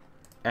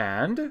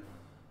 And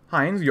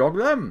Heinz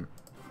Jorglem.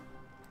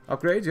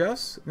 Upgrades,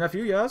 yes.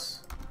 Nephew,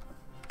 yes.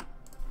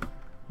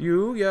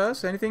 You,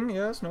 yes. Anything?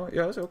 Yes, no,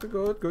 yes. Okay,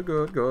 good, good,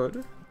 good,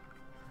 good.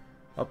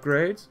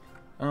 Upgrades.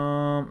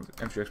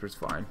 Infantry expert's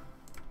fine.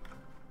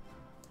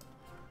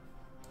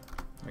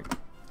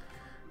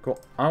 Cool.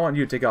 I want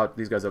you to take out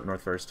these guys up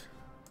north first.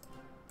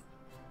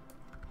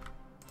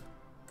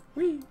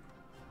 Whee!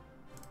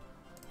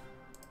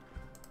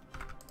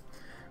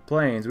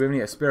 Planes. We have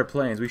any spare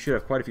planes? We should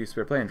have quite a few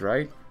spare planes,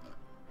 right?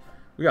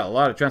 We got a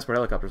lot of transport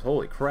helicopters.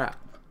 Holy crap.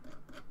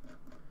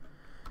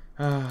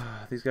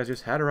 These guys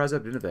just had to rise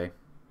up, didn't they?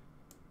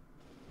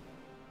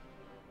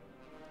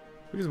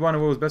 We just wanted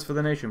what was best for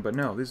the nation, but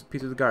no, these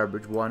pieces of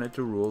garbage wanted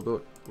to rule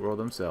the world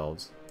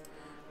themselves.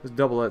 Let's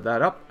double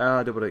that up.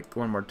 Double it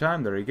one more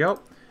time. There you go.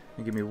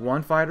 And give me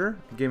one fighter.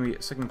 Give me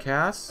a second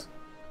cast.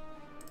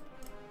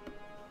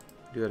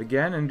 Do that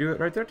again and do it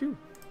right there too.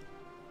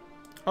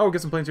 Oh,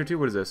 get some planes here too.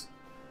 What is this?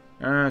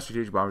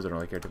 Strategic bombers. I don't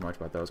really care too much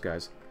about those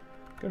guys.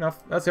 Good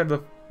enough. Let's head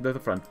to the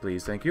front,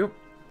 please. Thank you.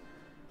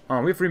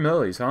 We have free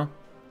millies, huh?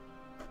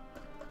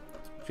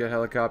 Jet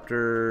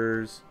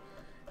helicopters.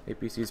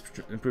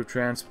 APCs, improved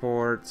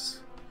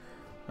transports.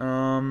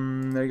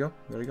 There you go.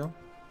 There you go.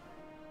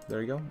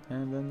 There you go.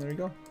 And then there you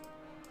go.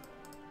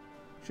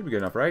 Should be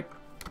good enough, right?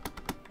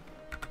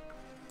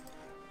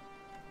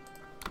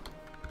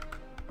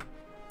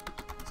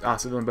 Ah,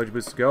 civilian budget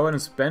boosts. Go in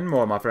and spend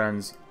more, my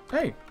friends.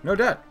 Hey, no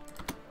debt.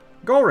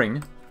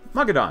 Goring.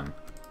 Magadan.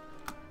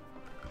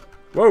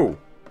 Whoa.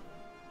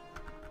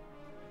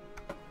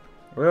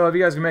 Well, if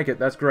you guys can make it,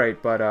 that's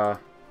great, but,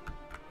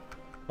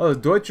 oh,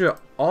 Deutsche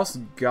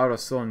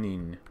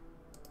Ostgarnisonin.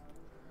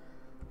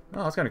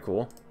 Oh, that's kind of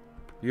cool.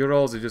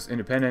 Urals are just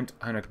independent.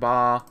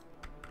 Heinekbar.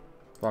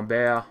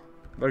 Bombay.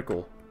 Very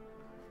cool.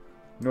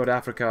 North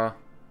Africa.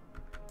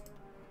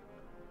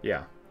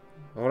 Yeah.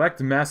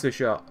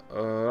 Rechtmäßige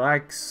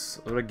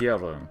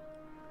Reichsregierung.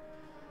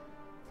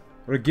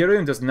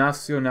 Regierung des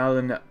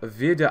nationalen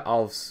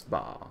Wiederaufbaus.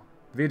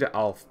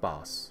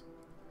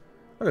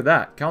 Look at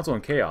that. Council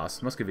in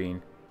Chaos.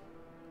 Muscovine.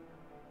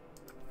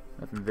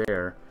 Nothing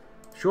there.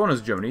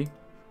 Schorna's Germany.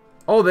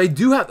 Oh, they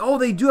do have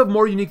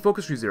more unique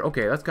focus trees there.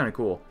 Okay, that's kind of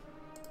cool.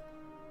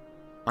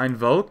 Ein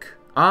Volk.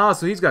 Ah,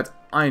 so he's got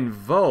Ein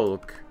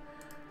Volk.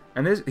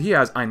 And he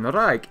has Ein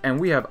Reich, and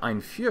we have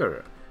Ein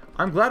Führer.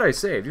 I'm glad I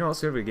saved. You know, let's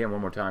save the game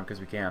one more time, because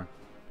we can.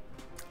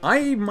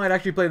 I might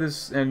actually play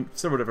this in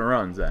several different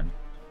runs, then.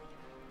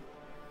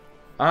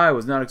 I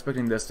was not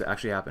expecting this to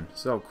actually happen.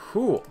 So,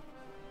 cool.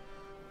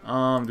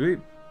 Do we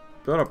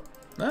build up...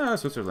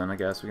 Switzerland, I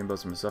guess. We can build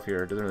some stuff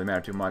here. It doesn't really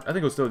matter too much. I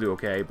think we'll still do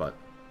okay, but...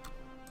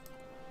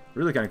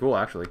 Really kind of cool,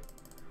 actually.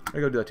 I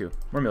gotta go do that, too.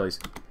 More millies.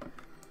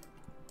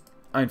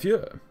 Ein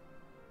Führer.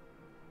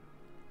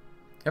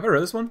 Have I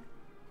read this one?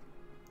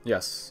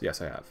 Yes.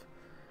 Yes, I have.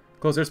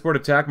 Close air support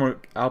attack, more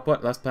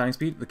output, less planning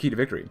speed, the key to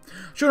victory.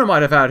 Schorna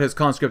might have had his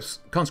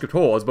conscript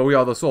hordes, but we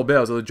are the sole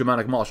bearers of the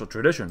Germanic martial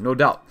tradition, no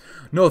doubt.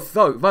 No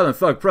violent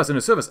thug pressed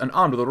into service and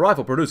armed with a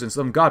rifle produced in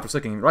some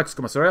godforsaken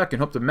Reichskommissariat can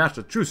hope to match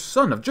the true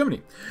son of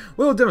Germany.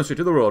 We will demonstrate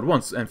to the world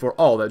once and for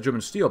all that German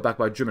steel, backed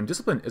by German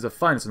discipline, is the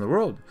finest in the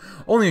world.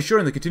 Only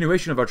ensuring the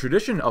continuation of our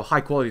tradition of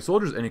high-quality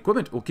soldiers and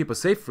equipment will keep us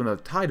safe from the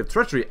tide of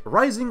treachery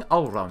rising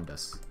all around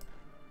us.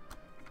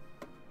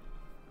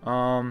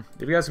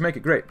 If you guys can make it,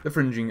 great. The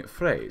fringing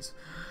phrase.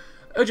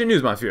 Urgent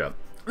news, my Führer.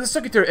 The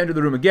secretary entered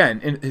the room again,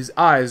 and his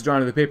eyes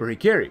drawn to the paper he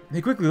carried.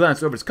 He quickly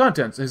glanced over its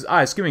contents, his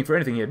eyes skimming for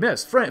anything he had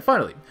missed.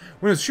 Finally,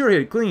 when he was sure he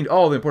had cleaned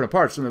all the important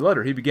parts from the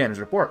letter, he began his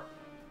report.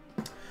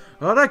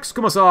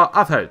 Reichskommissar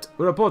Afhelt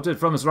reported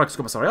from his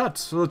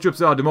Reichskommissariat. The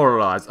troops are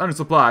demoralized,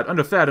 undersupplied,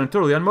 underfed, and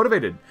totally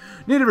unmotivated.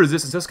 Native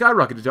resistance has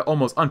skyrocketed to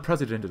almost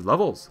unprecedented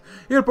levels.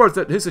 He reports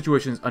that his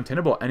situation is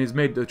untenable, and he's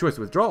made the choice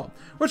to withdraw.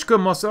 Which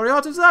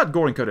commissariat is that?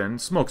 Goring cut in,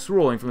 smoke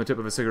swirling from the tip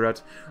of his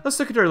cigarette. The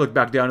secretary looked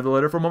back down at the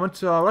letter for a moment.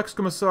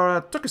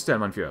 Reichskommissariat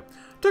Turkestan, mein Führer.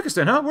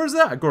 Turkestan, huh? Where's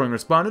that? Goring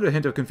responded, a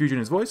hint of confusion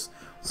in his voice.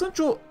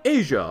 Central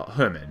Asia,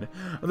 Hermann.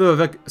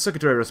 The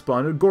secretary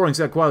responded. Goring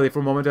sat quietly for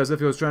a moment as if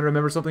he was trying to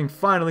remember something.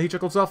 Finally, he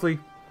chuckled softly.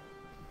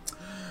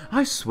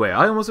 I swear,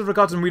 I almost have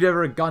forgotten we'd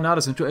ever gotten out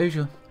of Central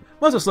Asia.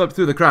 Must have slipped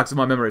through the cracks of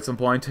my memory at some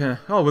point.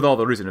 Oh, with all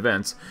the recent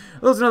events.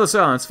 There was another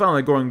silence.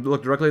 Finally, Goring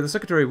looked directly at the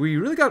secretary. We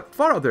really got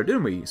far out there,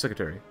 didn't we,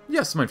 secretary?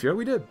 Yes, mein Führer,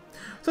 we did.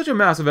 Such a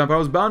massive empire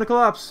was bound to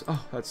collapse.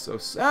 Oh, that's so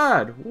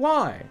sad.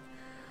 Why?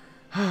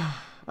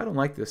 I don't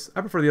like this.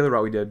 I prefer the other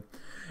route we did.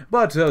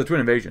 But the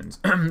twin invasions.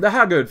 The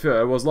haggard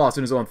Führer was lost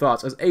in his own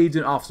thoughts as aides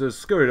and officers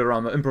scurried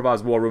around the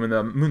improvised war room in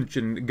the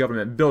München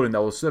government building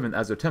that was serving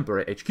as their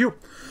temporary HQ.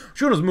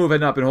 Schorna's move had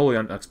not been wholly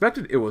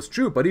unexpected, it was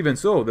true, but even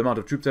so, the amount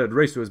of troops that had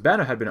raced to his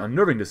banner had been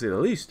unnerving to say the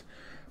least.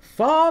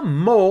 Far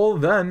more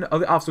than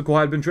of the officer corps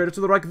had been traded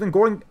to the Reich than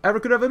Goring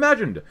ever could have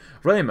imagined.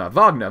 Reimer,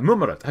 Wagner,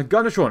 Mummeret had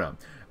gone to Schorna.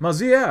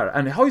 Mazier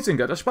and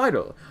Heusinger to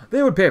Speidel.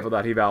 They would pay for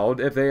that, he vowed.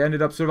 If they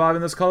ended up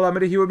surviving this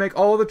calamity, he would make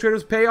all the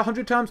traitors pay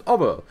 100 times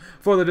over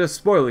for the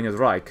despoiling his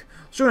Reich.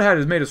 Schorna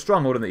had made a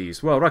stronghold in the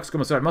east, while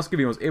Reichskommissar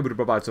Muscovine was able to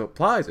provide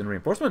supplies and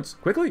reinforcements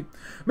quickly.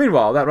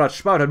 Meanwhile, that rat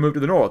Spout had moved to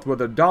the north, where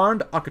the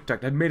darned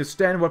architect had made a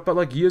stand what felt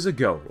like years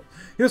ago.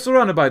 He was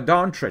surrounded by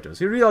darned traitors.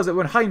 He realized that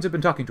when Heinz had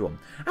been talking to him,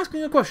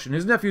 asking a question,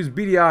 his nephew's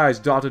beady eyes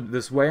darted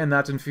this way and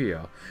that in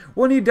fear.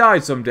 When he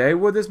died someday,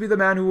 would this be the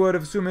man who would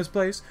have assumed his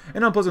place?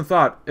 An unpleasant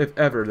thought, if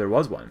ever there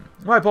was one.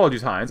 My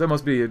apologies, Heinz. I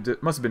must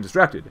have been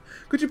distracted.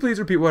 Could you please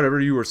repeat whatever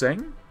you were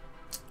saying?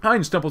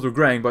 Heinz's temples were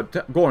graying,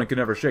 but Goring could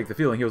never shake the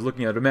feeling he was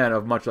looking at a man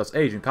of much less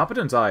age and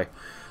competence. I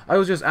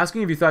was just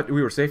asking if you thought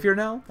we were safe here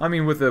now? I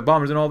mean, with the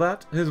bombers and all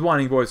that? His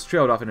whining voice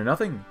trailed off into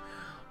nothing.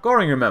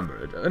 Goring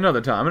remembered.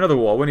 Another time, another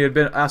war, when he had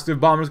been asked if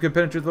bombers could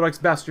penetrate the Reich's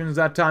bastions.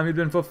 That time he'd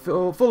been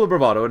full of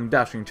bravado and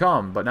dashing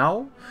charm. But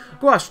now?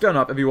 Go ask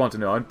Sternop if you want to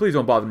know, and please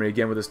don't bother me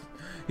again with this.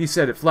 He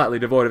said it flatly,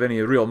 devoid of any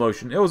real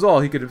emotion. It was all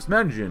he could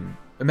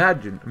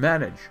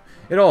manage.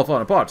 It all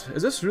fallen apart.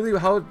 Is this really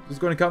how it was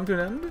going to come to an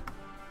end?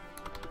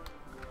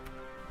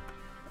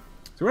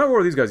 So we're not at war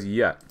with these guys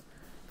yet.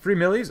 Free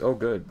millies? Oh,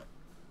 good.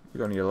 We're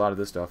going to need a lot of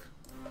this stuff.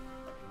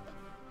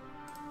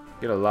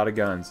 Get a lot of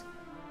guns.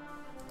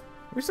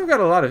 We still got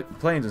a lot of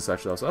planes and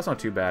such, though, so that's not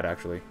too bad,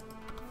 actually.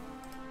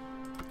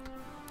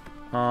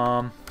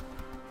 Yeah,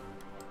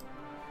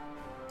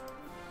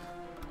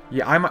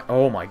 I might...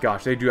 Oh my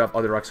gosh, they do have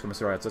other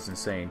Reichskommissariats. That's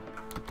insane.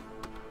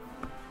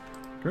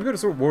 Can we go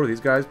to war with these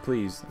guys,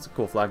 please? That's a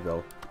cool flag,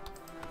 though.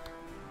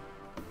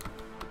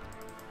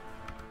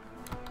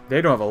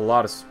 They don't have a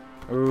lot of...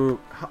 Ooh,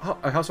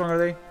 how strong are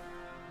they?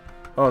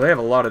 Oh, they have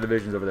a lot of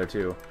divisions over there,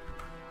 too.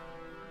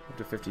 Up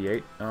to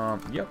 58.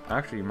 Yep,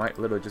 actually, you might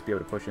literally just be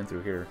able to push in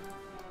through here.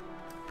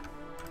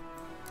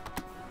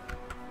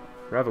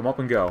 Rev them up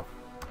and go.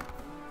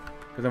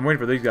 Because I'm waiting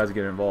for these guys to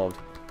get involved.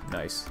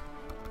 Nice.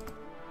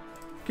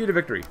 Key to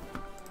victory.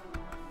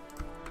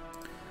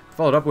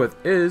 Followed up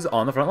with is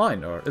on the front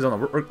line, or is on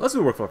the let's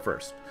do the workflow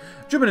first.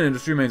 German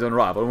industry remains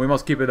unrivaled, and we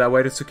must keep it that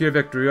way to secure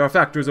victory. Our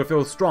factories are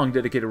filled with strong,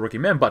 dedicated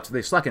working men, but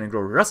they slacken and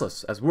grow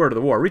restless as word of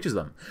the war reaches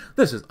them.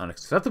 This is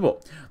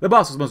unacceptable. The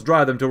bosses must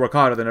drive them to work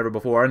harder than ever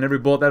before, and every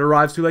bullet that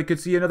arrives too late could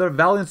see another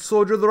valiant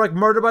soldier of the Reich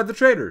murdered by the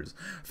traitors.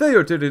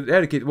 Failure to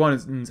dedicate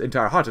one's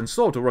entire heart and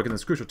soul to work in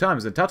this crucial time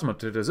is tantamount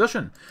to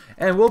desertion,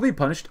 and will be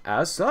punished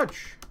as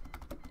such.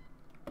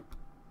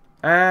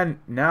 And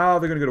now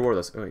they're going to go to war with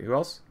us. Wait, who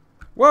else?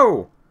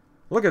 Whoa!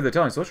 Look at the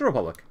Italian Social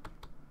Republic.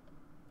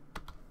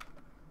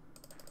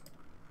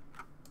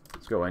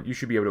 Let's go in. You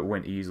should be able to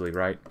win easily,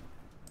 right?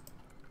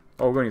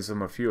 Oh, we're going to need some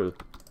more fuel.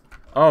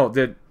 Oh,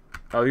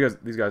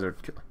 these guys are...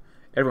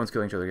 Everyone's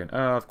killing each other again.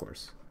 Of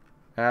course.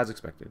 As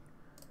expected.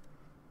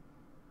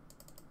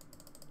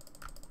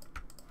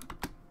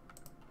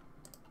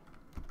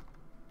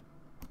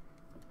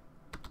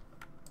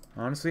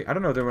 Honestly, I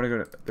don't know if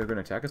they're going to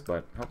attack us,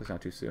 but hopefully it's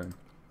not too soon.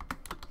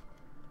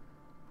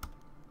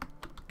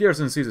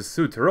 Garrison seizes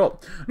South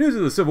Tyrol. News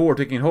of the Civil War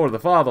taking hold of the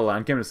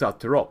fatherland came to South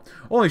Tyrol.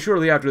 Only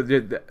shortly after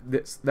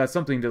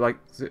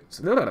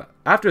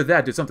after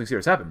that did something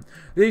serious happen.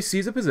 They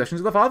seized the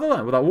possessions of the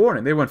fatherland without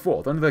warning. They went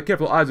forth under the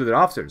careful eyes of their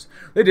officers.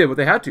 They did what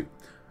they had to.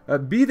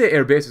 Be they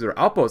air bases or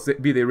outposts,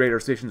 be they radar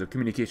stations or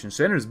communication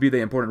centers, be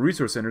they important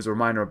resource centers or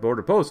minor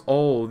border posts,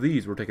 all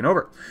these were taken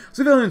over.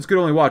 Civilians could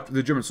only watch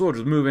the German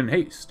soldiers move in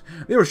haste.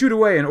 They were shooed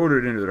away and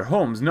ordered into their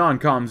homes.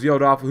 Non-coms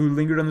yelled off who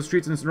lingered on the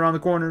streets and around the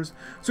corners.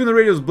 Soon the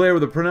radios blared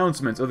with the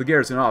pronouncements of the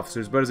garrison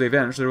officers, but as they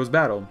vanished, there was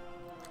battle.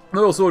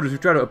 Little soldiers who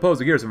tried to oppose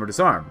the garrison were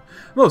disarmed.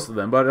 Most of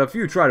them, but a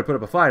few tried to put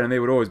up a fight, and they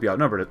would always be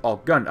outnumbered,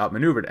 outgunned,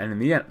 outmaneuvered, and in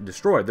the end,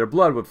 destroyed. Their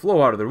blood would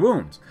flow out of their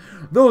wounds.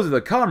 Those of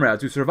the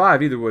comrades who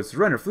survived either would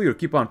surrender, flee, or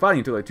keep on fighting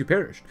until they too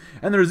perished.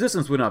 And the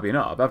resistance would not be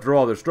enough, after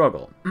all their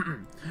struggle.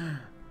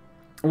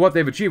 What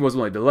they've achieved was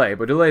only delay,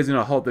 but delays did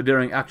not halt the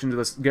daring actions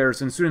of the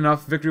garrison. Soon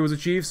enough, victory was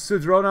achieved.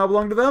 Sudro now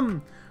belonged to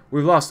them.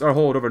 We've lost our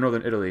hold over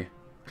northern Italy.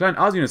 Klein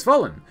Asien has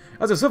fallen,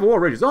 as the civil war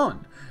rages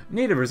on.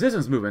 Native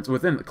resistance movements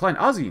within Klein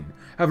Asien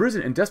have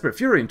risen in desperate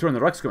fury and torn the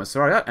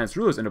Reichskommissariat and its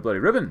rulers into bloody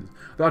ribbons.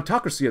 The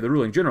autocracy of the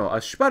ruling general, a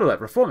Spadelet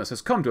reformist,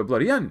 has come to a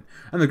bloody end,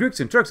 and the Greeks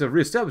and Turks have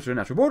re-established their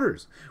natural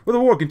borders. With the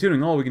war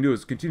continuing, all we can do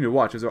is continue to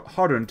watch as our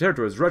hard-earned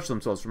territories wrench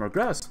themselves from our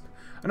grasp.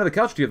 Another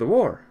casualty of the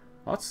war.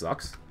 Oh, that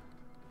sucks.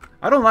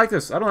 I don't like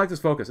this. I don't like this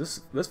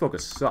focus. This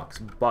focus sucks,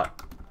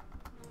 but...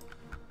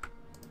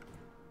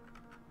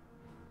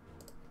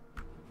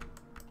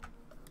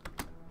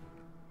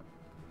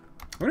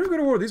 When do we go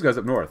to war with these guys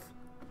up north?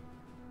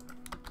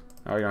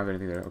 Oh, you don't have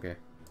anything there. Okay.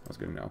 That's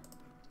good to know.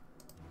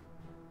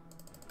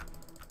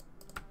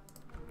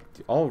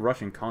 The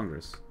All-Russian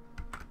Congress.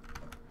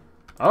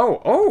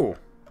 Oh!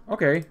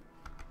 Okay.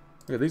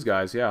 Look at these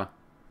guys, yeah.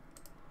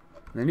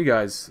 And then you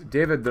guys.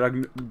 David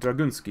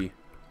Dragunsky.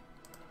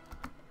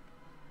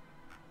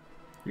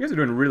 You guys are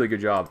doing a really good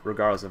job,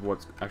 regardless of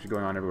what's actually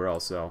going on everywhere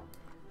else, so...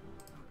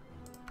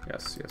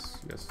 Yes.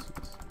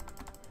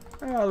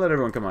 I'll let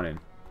everyone come on in.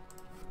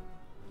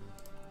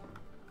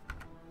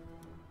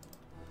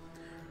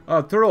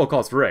 Tyrol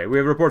calls for aid. We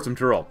have reports from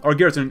Tyrol. Our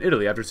garrison in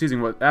Italy, after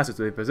seizing what assets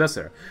they possess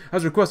there,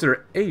 has requested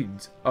our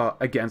aid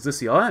against the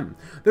CLN.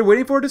 They're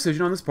waiting for a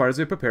decision on this part as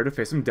they prepare to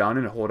face them down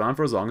and hold on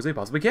for as long as they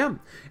possibly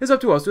can. It's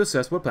up to us to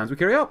assess what plans we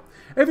carry out.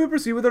 If we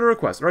proceed with our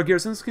request, our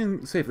garrisons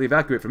can safely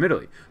evacuate from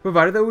Italy,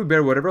 provided that we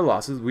bear whatever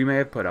losses we may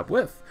have put up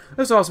with.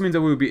 This also means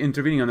that we will be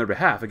intervening on their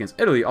behalf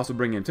against Italy, also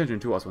bringing attention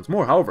to us once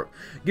more. However,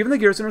 given the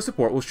garrison our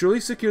support, will surely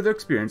secure their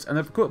experience and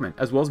their equipment,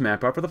 as well as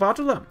manpower for the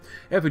Vaterland.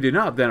 If we do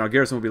not, then our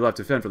garrison will be left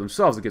to fend for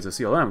themselves against the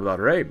CLN without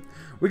our aid.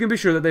 We can be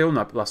sure that they will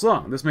not last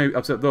long. This may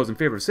upset those in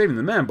favor of saving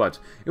the men, but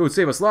it would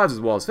save us lives as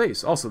well as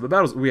face. Also, the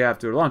battles we have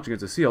to launch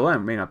against the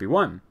CLN may not be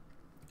won.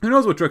 Who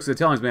knows what tricks the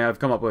Italians may have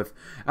come up with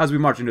as we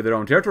march into their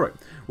own territory.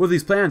 With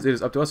these plans, it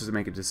is up to us to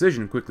make a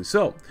decision, quickly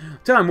so.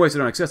 Time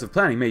wasted on excessive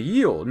planning may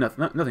yield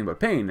nothing but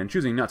pain, and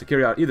choosing not to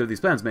carry out either of these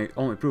plans may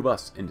only prove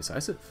us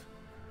indecisive.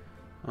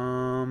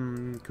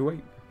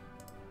 Kuwait.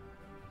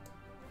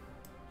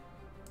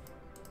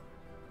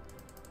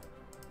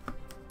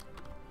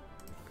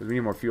 Because we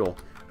need more fuel.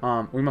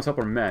 We must help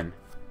our men.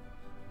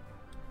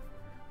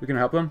 We can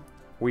help them?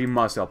 We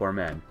must help our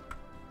men.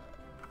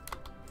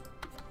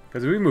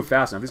 Because if we move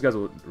fast enough, these guys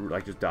will,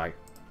 like, just die.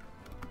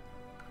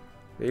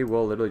 They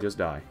will literally just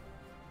die.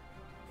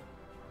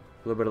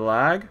 A little bit of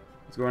lag.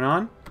 What's going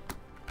on?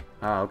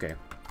 Ah, okay.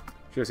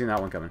 Should have seen that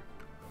one coming.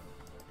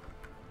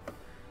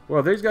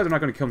 Well, these guys are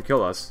not going to come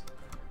kill us.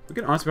 We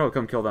can honestly probably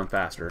come kill them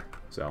faster,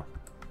 so.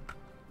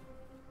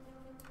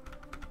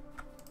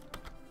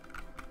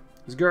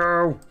 Let's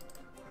go!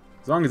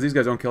 As long as these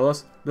guys don't kill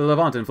us, the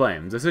Levant in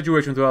flames. The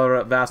situation throughout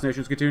our vast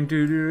nations continue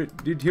to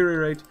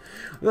deteriorate.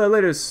 The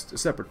latest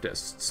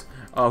separatists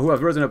who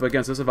have risen up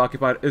against us have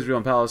occupied Israel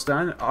and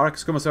Palestine. Our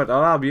ex-commissar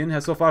Al-Abian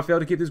has so far failed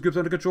to keep these groups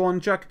under control and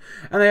check,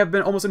 and they have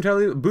been almost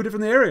entirely booted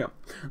from the area.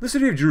 The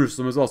city of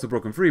Jerusalem is also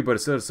broken free, but it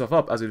set itself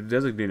up as a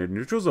designated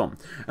neutral zone,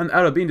 and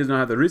Al-Abian does not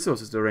have the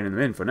resources to rein them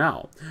in for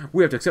now.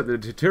 We have to accept the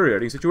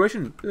deteriorating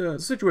situation. The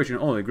situation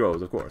only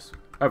grows, of course.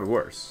 Ever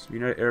worse.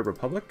 United Arab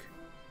Republic?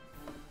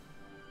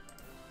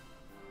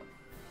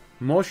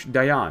 Moshe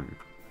Dayan.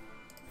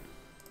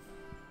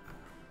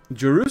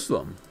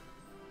 Jerusalem.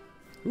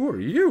 Who are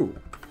you?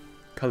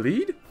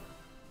 Khalid?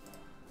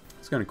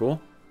 That's kind of cool.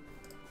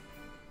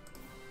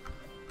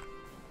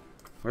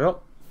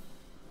 Well,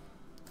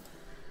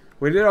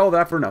 we did all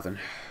that for nothing.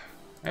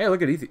 Hey,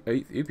 look at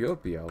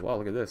Ethiopia. Wow,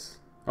 look at this.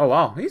 Oh,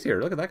 wow, he's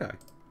here. Look at that guy.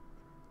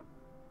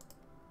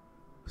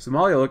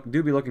 Somalia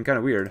do be looking kind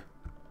of weird.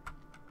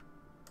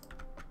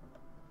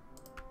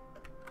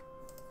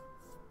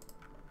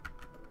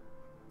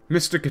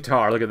 Mr.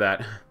 Qatar, look at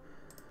that.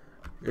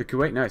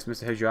 Kuwait, nice.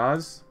 Mr.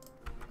 Hejaz.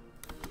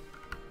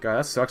 God,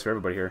 that sucks for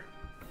everybody here.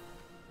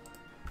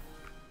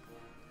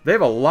 They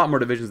have a lot more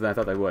divisions than I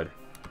thought they would.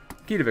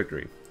 Key to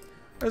victory.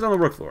 That's on the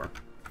rook floor.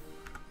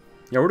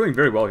 Yeah, we're doing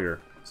very well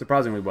here.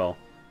 Surprisingly well.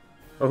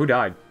 Oh, who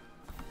died?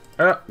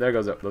 Oh, there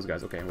goes those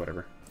guys. Okay,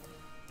 whatever.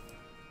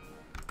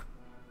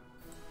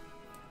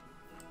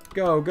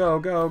 Go, go,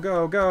 go,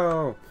 go,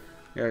 go!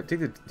 Yeah, teach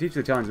the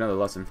Italians another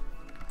lesson.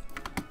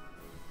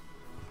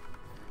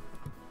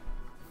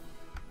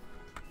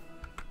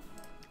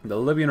 The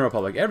Libyan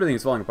Republic. Everything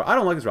is falling apart. I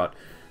don't like this route.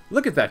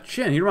 Look at that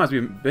chin. He reminds me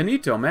of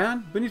Benito,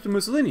 man. Benito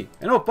Mussolini.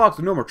 An old fox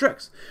with no more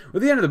tricks.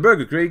 With the end of the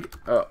Bürgerkrieg...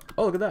 oh,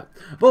 look at that.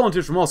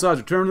 Volunteers from all sides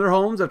return to their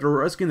homes after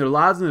risking their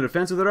lives in the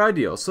defense of their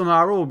ideals. Some,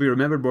 however, will be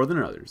remembered more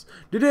than others.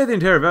 Today, the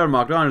entire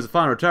Wehrmacht honors the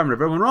final retirement of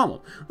Hermann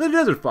Rommel, the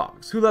Desert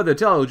Fox, who led the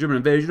Italo-German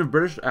invasion of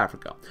British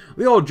Africa.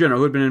 The old general,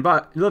 who had been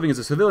living as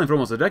a civilian for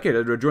almost a decade,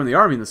 had rejoined the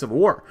army in the Civil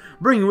War,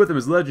 bringing with him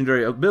his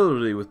legendary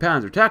ability with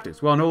panzer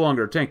tactics, while no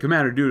longer a tank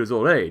commander due to his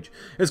old age.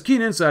 His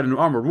keen insight into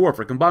armored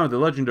warfare, combined with the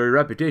legendary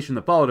reputation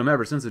that followed him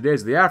ever since the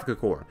days of the Africa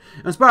Corps,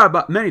 inspired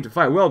by many to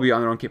fight well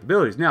beyond their own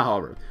capabilities. Now,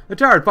 however, the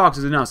tired fox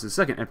has announced his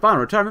second and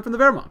final retirement from the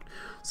Wehrmacht,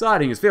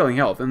 citing his failing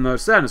health and the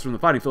sadness from the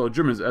fighting fellow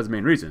Germans as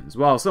main reasons.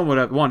 While some would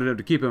have wanted him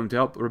to keep him to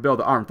help rebuild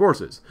the armed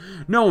forces,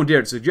 no one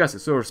dared suggest it,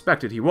 so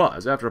respected he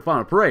was. After a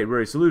final parade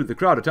where he saluted the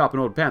crowd atop an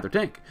old Panther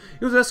tank,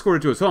 he was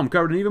escorted to his home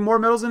covered in even more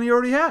medals than he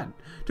already had.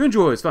 To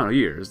enjoy his final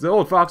years, the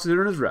old fox had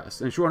earned his rest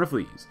and shorn of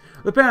fleas.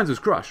 The panzers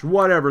crushed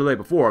whatever lay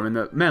before him, and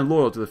the men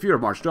loyal to the Führer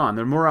marched on,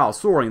 their morale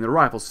soaring, their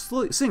rifles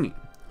singing.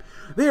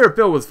 The air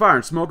filled with fire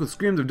and smoke, with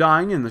screams of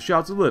dying and the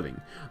shouts of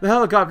living. The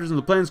helicopters and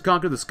the planes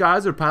conquered the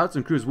skies, their pilots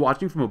and crews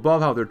watching from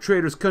above how their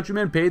traitorous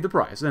countrymen paid the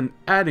price, and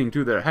adding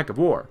to their heck of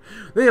war.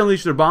 They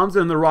unleashed their bombs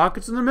and their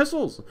rockets and their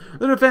missiles.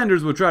 The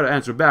defenders would try to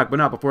answer back, but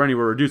not before any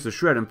were reduced to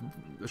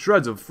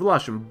shreds of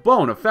flesh and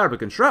bone, of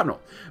fabric and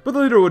shrapnel. But the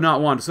leader would not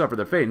want to suffer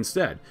their fate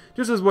instead.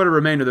 Just as what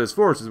remained of his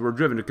forces were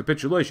driven to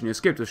capitulation, he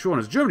escaped to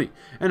Schwerner's Germany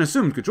and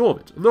assumed control of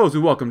it. Those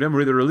who welcomed him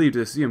were either relieved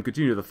to see him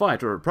continue the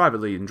fight, or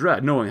privately in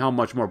dread, knowing how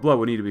much more blood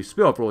would need to be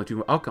spilled for only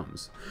two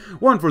outcomes.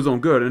 One for his own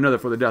good, and another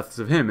for the deaths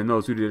of him and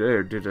those who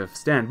did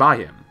stand by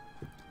him.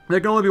 There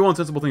can only be one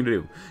sensible thing to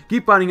do.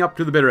 Keep fighting up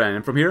to the bitter end,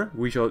 and from here,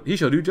 he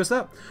shall do just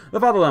that. The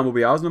fatherland will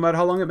be ours, no matter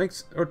how long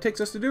it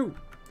takes us to do.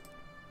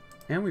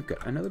 And we've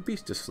got another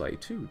beast to slay,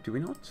 too, do we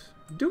not?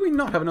 Do we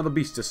not have another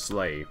beast to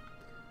slay?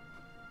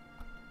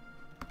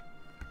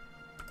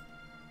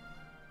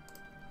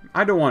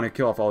 I don't want to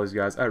kill off all these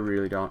guys. I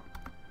really don't.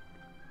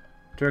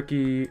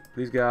 Turkey,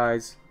 these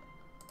guys.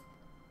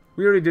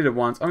 We already did it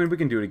once. I mean, we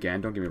can do it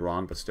again. Don't get me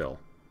wrong, but still.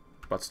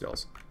 But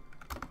stills.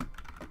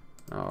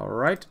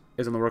 Alright.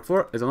 Is on the work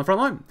floor, is on the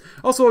front line.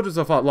 All soldiers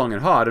have fought long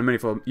and hard, and many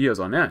for years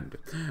on end.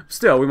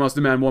 Still, we must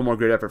demand one more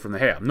great effort from the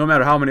Heer. No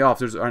matter how many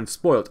officers and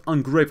spoilt,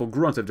 ungrateful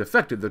grunts have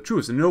defected, the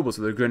truest and noblest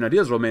of the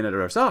grenadiers remain at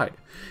our side.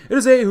 It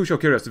is they who shall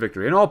carry us to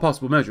victory, and all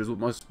possible measures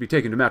must be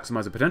taken to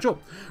maximize the potential.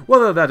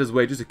 Whether that is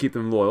wages to keep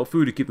them loyal,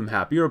 food to keep them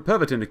happy, or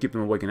pervitin to keep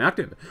them awake and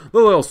active. The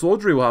loyal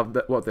soldiery will have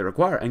what they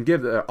require, and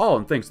give their all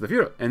in thanks to the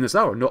Führer. In this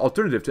hour, no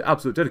alternative to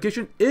absolute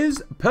dedication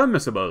is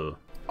permissible.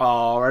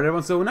 Alright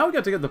everyone, so now we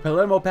got to get the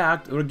Palermo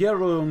Pact,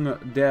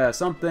 Regierung der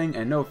something,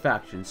 and no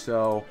faction.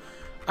 So,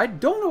 I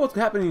don't know what's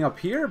happening up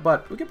here,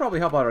 but we can probably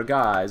help out our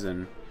guys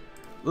and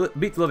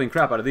beat the living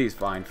crap out of these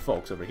fine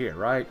folks over here,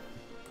 right?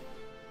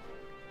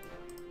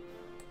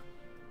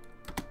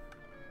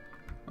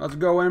 Let's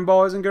go in,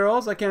 boys and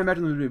girls. I can't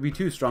imagine them to be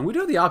too strong. We do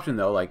have the option,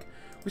 though, like,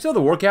 we still have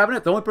the War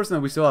Cabinet. The only person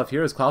that we still have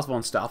here is Klaus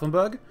von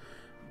Stauffenberg.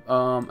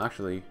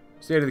 Actually,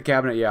 State of the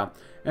Cabinet, yeah.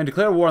 And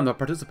declare war on the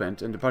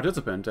participant,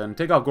 and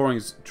take off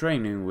Goring's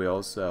training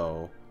wheels,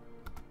 so...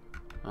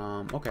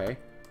 okay.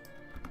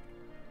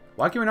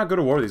 Why can we not go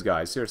to war with these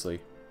guys? Seriously.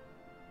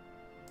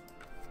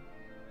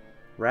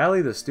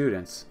 Rally the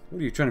students. What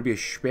are you, trying to be a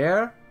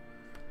speer?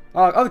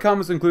 Other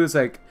comments include,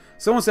 like,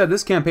 someone said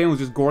this campaign was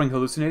just Goring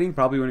hallucinating,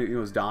 probably when he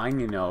was dying,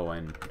 you know,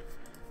 and...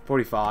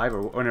 45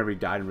 or whenever he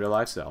died in real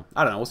life. So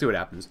I don't know. We'll see what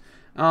happens.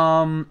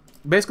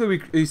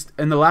 Basically,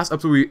 in the last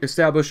episode we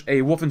established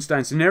a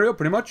Wolfenstein scenario,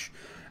 pretty much.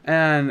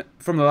 And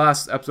from the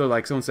last episode,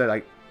 like someone said,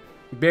 like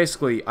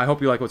basically, I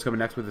hope you like what's coming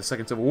next with the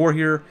second Civil War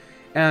here.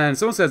 And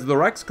someone says the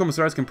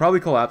Reichskommissariats can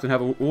probably collapse and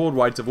have a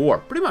worldwide civil war.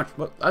 Pretty much.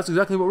 But that's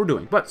exactly what we're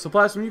doing. But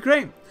supplies from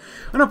Ukraine.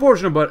 An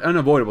unfortunate but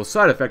unavoidable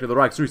side effect of the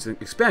Reich's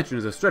recent expansion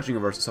is the stretching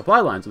of our supply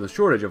lines and the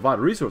shortage of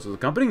vital resources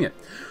accompanying it.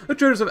 The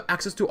traders have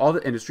access to all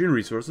the industry and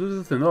resources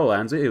within the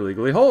lands they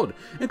illegally hold,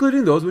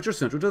 including those which are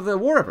central to the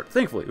war effort.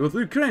 Thankfully, with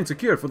Ukraine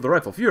secured for the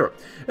rightful Fuhrer,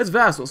 its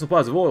vast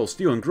supplies of oil,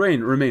 steel, and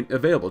grain remain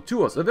available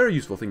to us, a very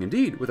useful thing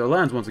indeed, with our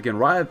lands once again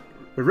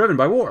riven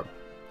by war.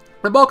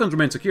 The Balkans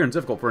remain secure and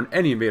difficult for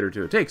any invader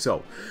to take,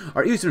 so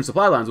our eastern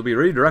supply lines will be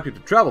redirected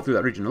to travel through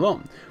that region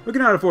alone. We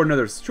cannot afford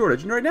another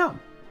shortage right now.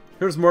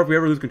 Here's more if we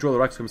ever lose control of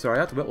the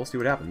Reichskommissariat, but we'll see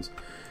what happens.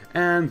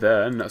 And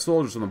then,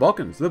 soldiers from the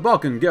Balkans. The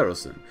Balkan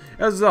garrison.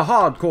 As the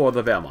hardcore of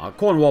the Wehrmacht,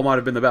 Cornwall might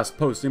have been the best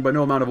posting, but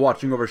no amount of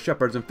watching over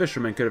shepherds and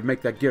fishermen could have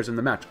made that garrison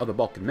the match of the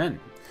Balkan men.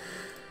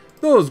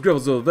 Those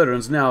grizzled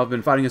veterans now have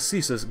been fighting a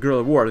ceaseless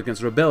guerrilla war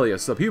against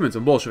rebellious subhumans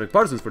and Bolshevik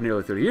partisans for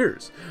nearly 30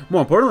 years.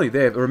 More importantly,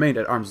 they have remained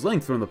at arm's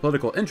length from the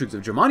political intrigues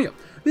of Germania.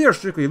 They are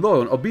strictly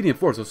loyal and obedient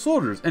force of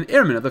soldiers and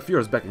airmen at the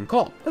Fuhrer's beck and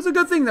call. It's a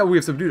good thing that we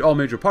have subdued all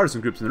major partisan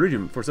groups in the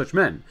region for such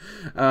men.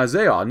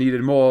 They are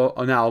needed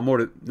now more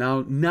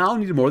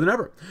than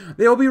ever.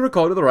 They will be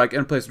recalled to the Reich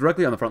and placed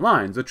directly on the front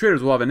lines. The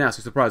traitors will have a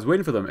nasty surprise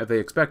waiting for them if they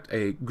expect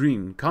a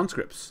green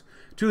conscripts.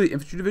 2 of the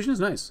infantry division is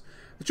nice.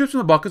 The troops from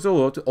the Balkans are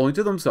loyal only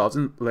to themselves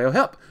and Leo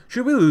help.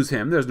 Should we lose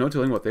him, there's no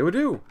telling what they would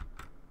do.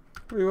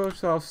 We will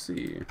shall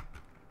see.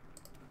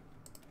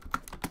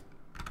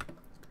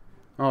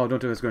 Oh,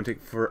 don't tell me it's going to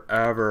take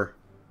forever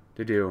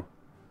to do.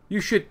 You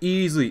should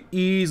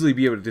easily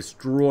be able to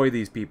destroy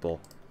these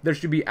people. There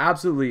should be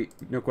absolutely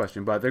no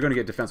question, but they're going to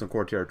get defense on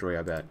core territory,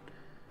 I bet.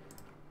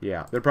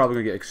 Yeah, they're probably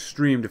going to get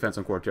extreme defense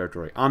on core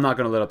territory. I'm not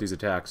going to let up these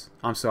attacks.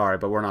 I'm sorry,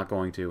 but we're not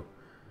going to.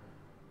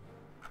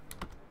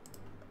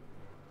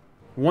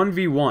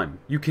 1v1.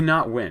 You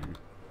cannot win.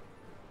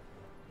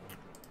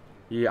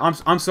 Yeah,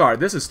 I'm sorry.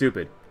 This is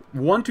stupid.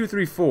 1, 2,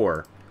 3,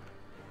 4.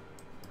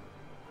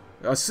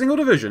 A single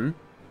division.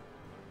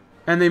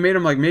 And they made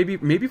him like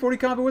maybe 40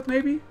 combat width,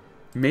 maybe?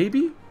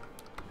 Maybe?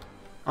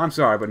 I'm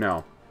sorry, but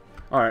no.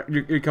 Alright,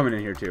 you're coming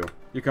in here too.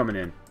 You're coming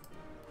in.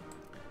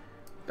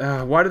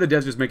 Why do the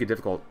devs just make it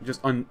difficult? Just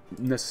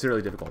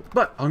unnecessarily difficult.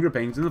 But hunger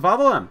pains in the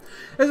fatherland.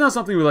 It's not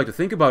something we like to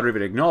think about or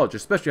even acknowledge,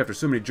 especially after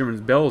so many Germans'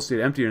 bells stayed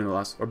empty in the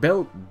last... Or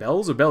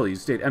bells or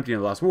bellies stayed empty in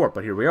the last war,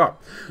 but here we are.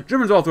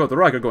 Germans all throughout the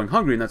Reich are going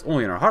hungry, and that's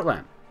only in our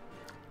heartland.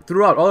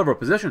 Throughout all of our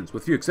possessions,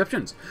 with few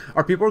exceptions,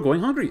 our people are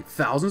going hungry.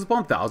 Thousands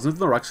upon thousands of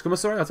the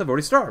Reichskommissariats have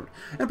already starved,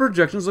 and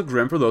projections look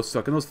grim for those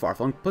stuck in those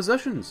far-flung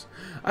possessions.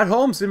 At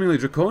home, seemingly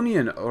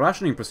draconian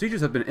rationing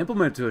procedures have been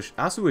implemented to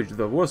assuage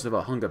the worst of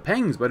our hunger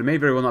pangs, but it may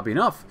very well not be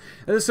enough.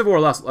 If this civil war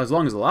lasts as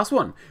long as the last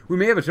one, we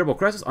may have a terrible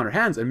crisis on our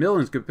hands, and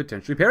millions could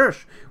potentially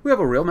perish. We have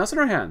a real mess on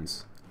our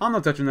hands. I'm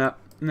not touching that.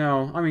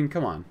 No, I mean,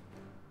 come on.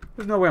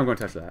 There's no way I'm going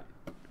to touch that.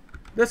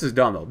 This is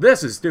dumb, though.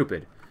 This is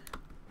stupid.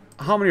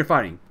 How many are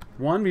fighting?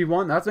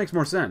 1v1? That makes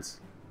more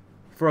sense.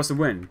 For us to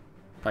win.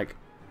 Like,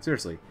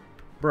 seriously.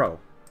 Bro.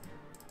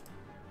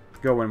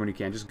 Go in when you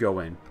can. Just go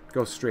in.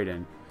 Go straight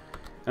in.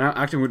 And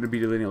I actually wouldn't be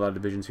deleting a lot of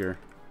divisions here.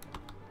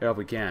 Yeah, if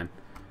we can.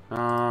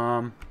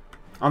 I'm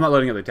not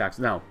letting up the attacks.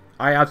 No.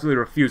 I absolutely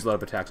refuse to let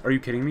up attacks. Are you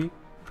kidding me?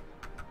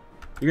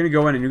 You're going to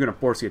go in and you're going to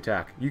force the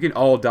attack. You can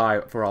all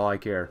die for all I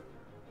care.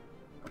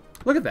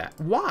 Look at that.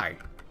 Why?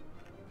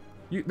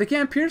 They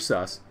can't pierce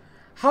us.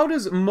 How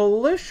does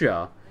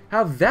militia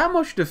have that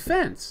much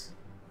defense?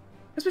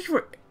 Especially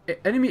for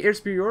enemy air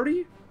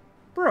superiority?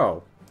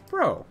 Bro.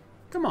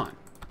 Come on.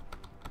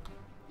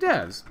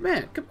 Devs.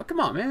 Man. Come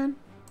on, man.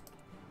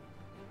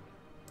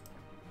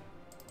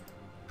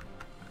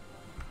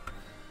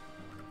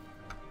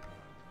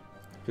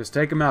 Just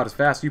take them out as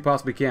fast as you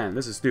possibly can.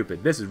 This is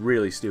stupid. This is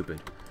really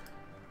stupid.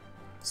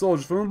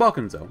 Soldiers from the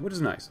Balkans, though, which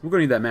is nice. We're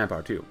going to need that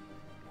manpower, too.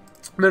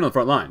 Men on the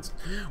front lines.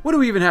 What do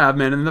we even have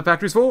men in the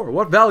factories for?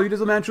 What value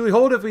does a man truly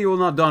hold if he will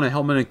not don a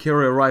helmet and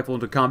carry a rifle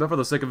into combat for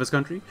the sake of his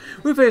country?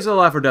 We face a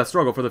life or death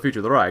struggle for the future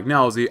of the Reich.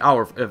 Now is the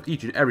hour of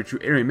each and every true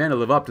Aryan man to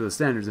live up to the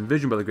standards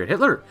envisioned by the great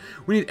Hitler.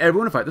 We need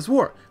everyone to fight this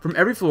war, from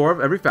every floor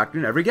of every factory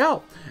and every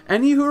gal.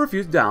 Any who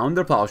refuse down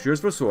their plowshares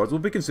for swords will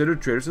be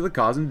considered traitors to the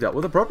cause and dealt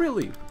with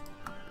appropriately.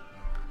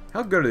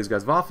 How good are these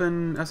guys?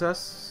 Waffen,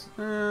 SS?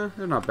 They're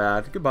not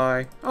bad.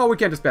 Goodbye. Oh, we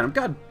can't disband them.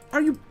 God,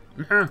 are you...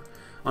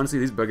 Honestly,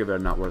 these buggy are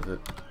not worth it.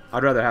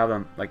 I'd rather have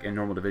them, like, in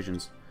normal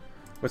divisions.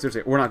 But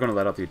seriously, we're not going to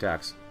let up the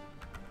attacks.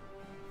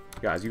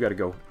 Guys, you got to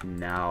go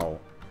now.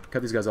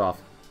 Cut these guys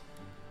off.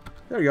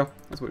 There you go.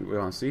 That's what we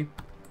want to see.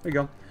 There you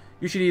go.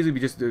 You should easily be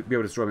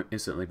able to destroy them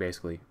instantly,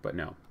 basically. But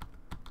no.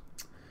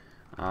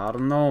 I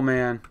don't know,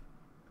 man.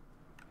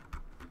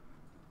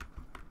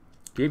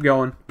 Keep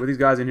going. With these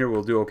guys in here,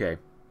 we'll do okay.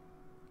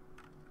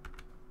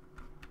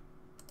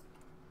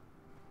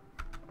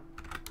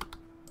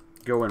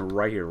 Go in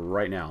right here,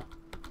 right now.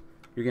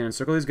 You can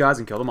encircle these guys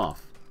and kill them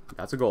off.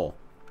 That's a goal.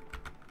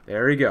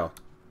 There you go.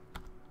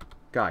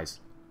 Guys,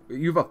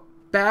 you have a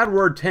bad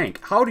word tank.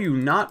 How can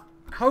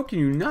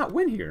you not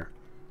win here?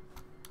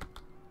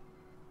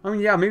 I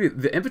mean, yeah, maybe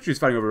the infantry's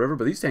fighting over the river,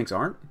 but these tanks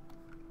aren't.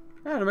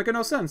 Yeah, they're making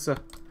no sense.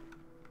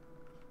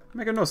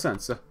 Making no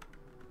sense.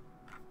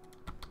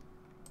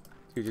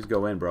 You just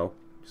go in, bro.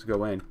 Just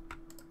go in.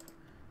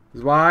 This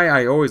is why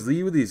I always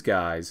leave with these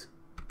guys.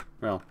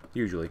 Well,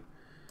 usually.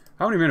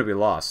 How many men have we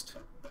lost?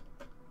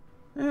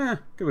 Could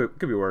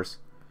be worse.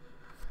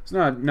 It's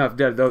not enough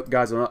dead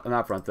guys on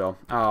that front, though.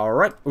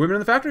 Alright, women in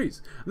the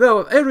factories.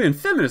 Though Aryan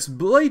feminists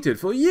blated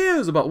for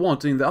years about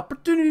wanting the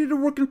opportunity to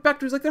work in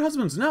factories like their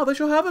husbands, now they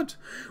shall have it.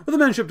 With the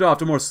men shipped off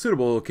to more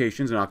suitable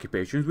locations and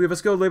occupations, we have a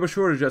skilled labor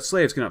shortage that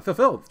slaves cannot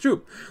fulfill.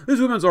 True,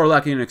 these women are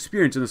lacking in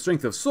experience and the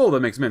strength of soul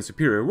that makes men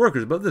superior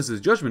workers, but this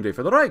is Judgment Day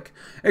for the Reich.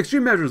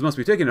 Extreme measures must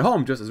be taken at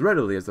home just as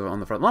readily as on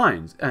the front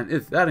lines, and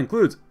if that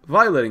includes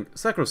violating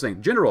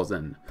sacrosanct generals,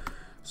 then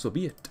so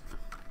be it.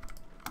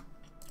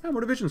 Yeah,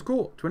 more divisions,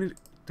 cool. 20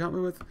 to help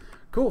me with.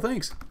 Cool,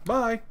 thanks.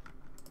 Bye.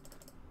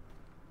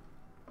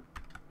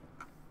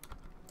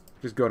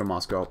 Just go to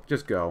Moscow.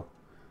 Just go.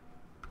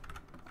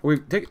 How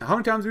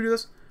many times do we do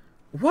this?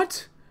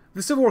 What?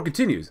 The Civil War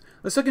continues.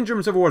 The Second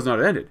German Civil War is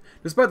not ended.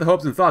 Despite the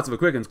hopes and thoughts of a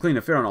quick and clean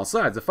affair on all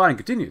sides, the fighting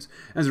continues.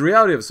 As the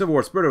reality of the Civil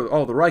War spread over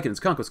all the Reich and its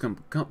conquests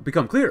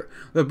become clear,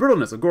 the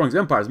brittleness of Goring's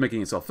empire is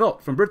making itself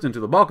felt. From Britain to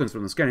the Balkans,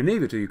 from the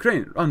Scandinavia to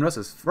Ukraine, unrest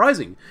is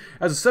rising.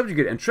 As the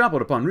subjugated and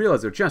trampled upon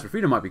realize their chance for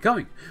freedom might be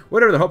coming.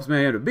 Whatever their hopes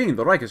may end up being,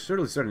 the Reich is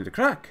surely starting to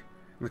crack.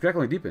 And the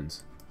crackling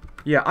deepens.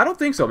 Yeah, I don't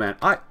think so, man.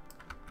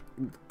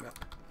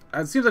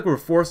 It seems like we're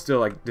forced to,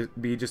 like,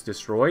 be just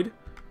destroyed.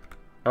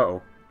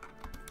 Uh-oh.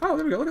 Oh,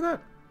 there we go. Look at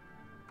that.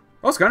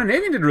 Oh,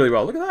 Scandinavian did really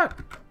well. Look at that.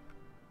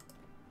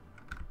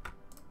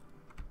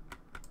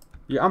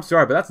 Yeah, I'm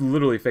sorry, but that's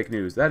literally fake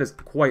news. That is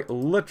quite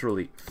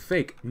literally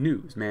fake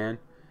news, man.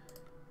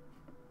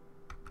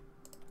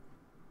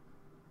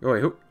 Oh,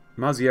 wait, who?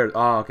 Mazier.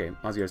 Oh, okay.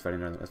 Mazier's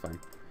fighting there. That's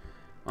fine.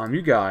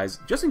 You guys,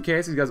 just in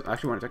case these guys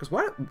actually want to attack us,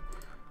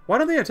 why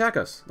don't they attack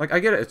us? Like, I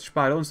get it, it's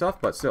Speidel and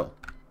stuff, but still.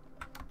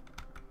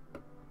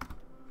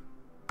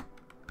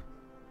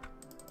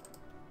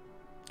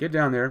 Get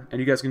down there, and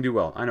you guys can do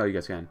well. I know you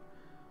guys can.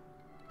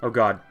 Oh,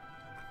 God.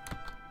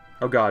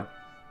 Oh, God.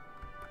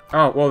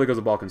 Oh, well, there goes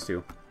the Balkans,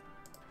 too.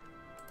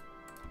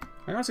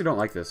 I honestly don't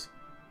like this.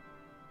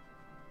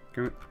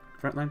 Can we...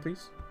 Front line,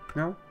 please?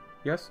 No?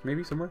 Yes?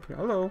 Maybe? Somewhere?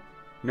 Hello?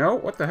 No?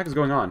 What the heck is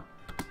going on?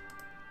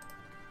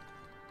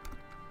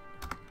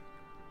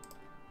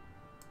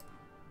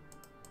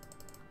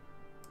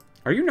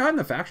 Are you not in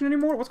the faction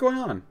anymore? What's going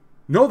on?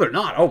 No, they're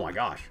not! Oh, my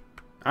gosh.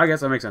 I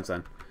guess that makes sense,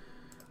 then.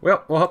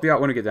 Well, we'll help you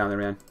out when we get down there,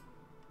 man.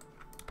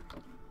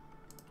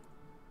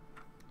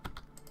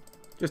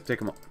 Just take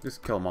them all.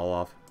 Just kill them all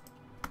off.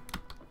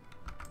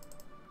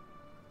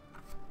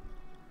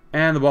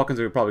 And the Balkans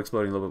are probably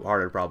exploding a little bit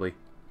harder, probably.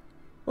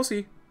 We'll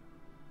see.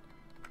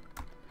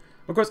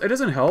 Of course, it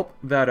doesn't help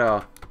that,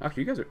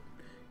 actually, you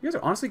guys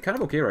are honestly kind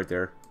of okay right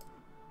there.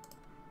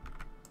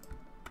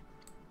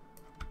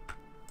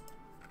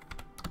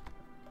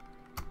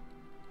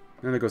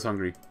 And then there goes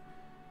Hungary.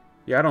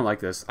 Yeah, I don't like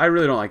this. I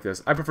really don't like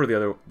this. I prefer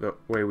the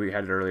way we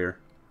had it earlier.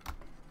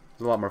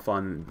 It's a lot more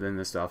fun than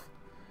this stuff.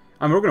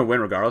 I mean, we're going to win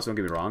regardless, don't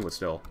get me wrong, but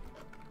still.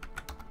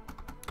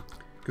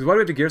 Because why do we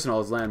have to garrison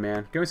all this land,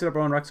 man? Can we set up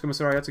our own Rex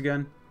Commissariats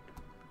again?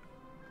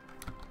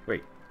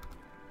 Wait.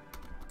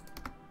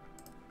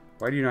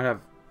 Why do you not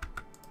have...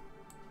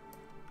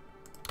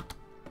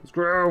 Let's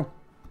grow!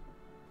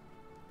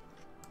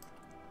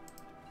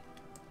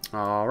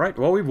 Alright,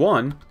 well, we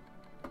won.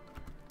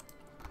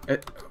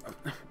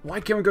 Why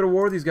can't we go to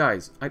war with these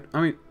guys?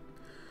 I mean...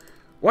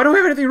 Why don't we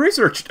have anything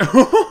researched?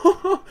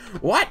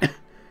 What?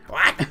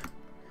 What?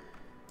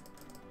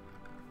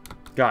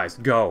 Guys,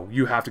 go.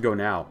 You have to go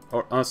now.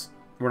 Or us,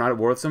 we're not at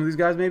war with some of these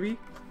guys, maybe?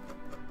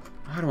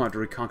 I don't want to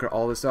reconquer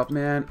all this stuff,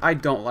 man. I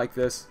don't like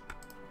this.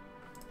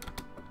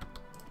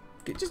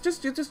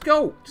 Just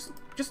go.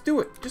 Just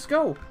do it. Just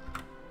go.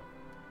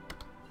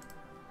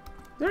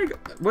 There you go.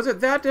 Was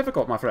it that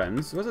difficult, my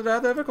friends? Was it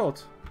that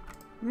difficult?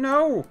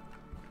 No.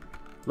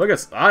 Look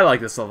at... I like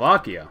the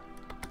Slovakia.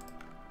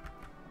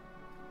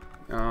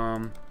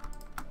 There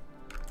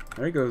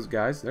he goes,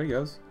 guys. There he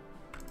goes.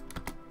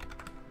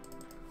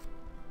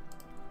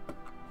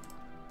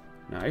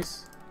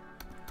 Nice.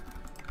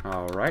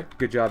 Alright.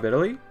 Good job,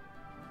 Italy.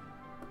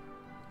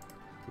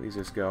 Please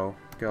just go.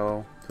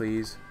 Go.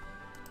 Please.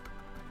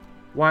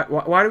 Why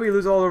do we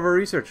lose all of our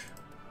research?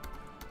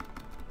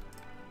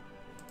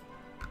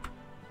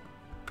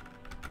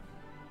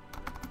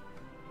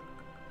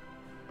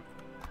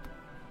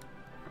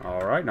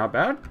 Alright, not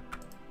bad.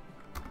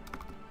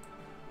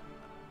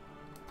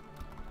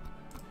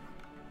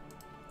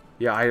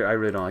 Yeah, I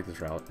really don't like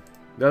this route.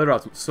 The other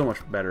route's so much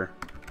better.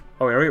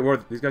 Oh, are we at war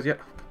with these guys yet?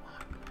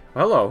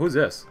 Well, hello, who's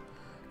this?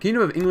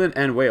 Kingdom of England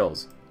and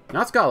Wales.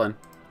 Not Scotland,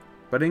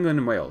 but England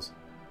and Wales.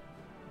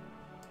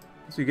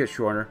 So you get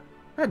Shorner.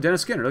 Ah,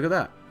 Dennis Skinner, look at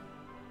that.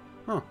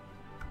 Huh.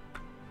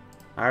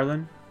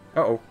 Ireland.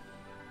 Uh-oh.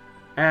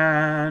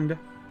 And...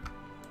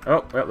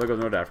 Oh, well, there goes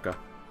North Africa.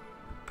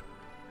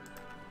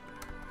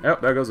 Oh,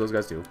 there goes those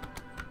guys too.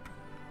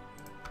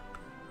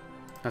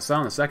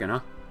 Hassan the second, huh?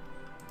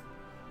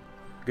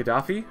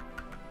 Gaddafi?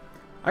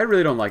 I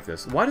really don't like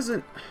this. Why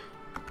doesn't...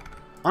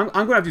 I'm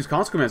going to have to use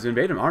console commands to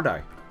invade him, aren't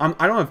I?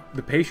 I don't have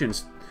the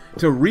patience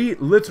to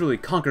literally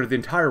conquer the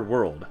entire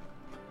world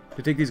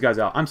to take these guys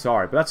out. I'm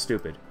sorry, but that's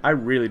stupid. I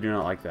really do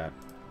not like that.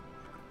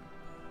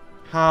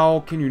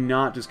 How can you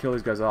not just kill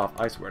these guys off?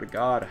 I swear to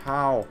God,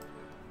 how?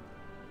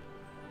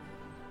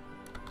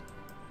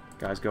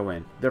 Guys, go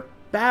in. They're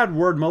bad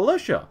word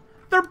militia.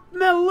 They're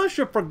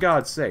militia, for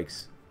God's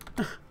sakes.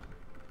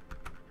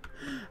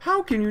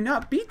 How can you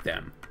not beat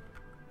them?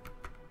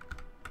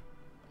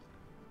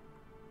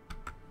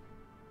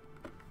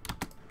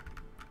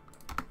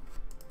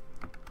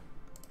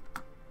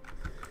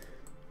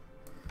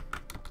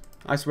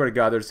 I swear to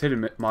God, there's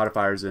hidden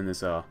modifiers in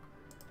this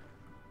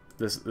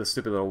this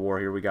stupid little war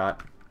here we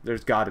got.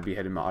 There's got to be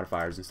hidden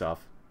modifiers and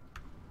stuff.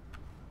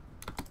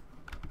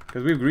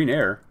 Because we have green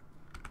air.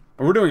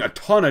 And we're doing a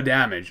ton of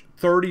damage.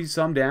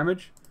 30-some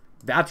damage.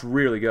 That's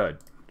really good.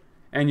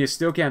 And you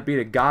still can't beat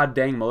a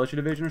god-dang militia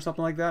division or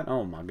something like that?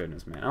 Oh my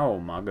goodness, man. Oh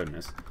my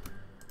goodness.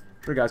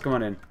 Sure, guys, come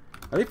on in.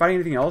 Are they fighting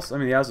anything else? I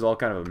mean, the house is all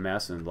kind of a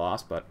mess and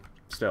lost, but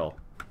still.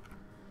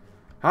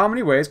 How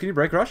many ways can you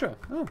break Russia?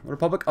 Oh, the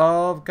Republic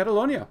of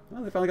Catalonia.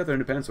 Well, they finally got their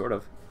independence, sort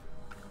of.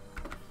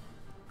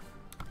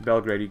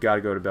 Belgrade, you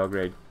gotta go to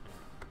Belgrade.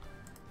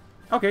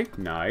 Okay,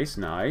 nice,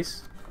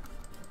 nice.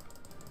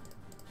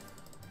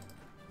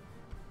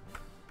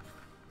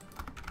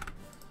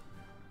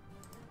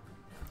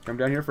 Come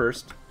down here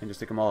first, and just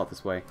take them all out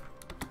this way.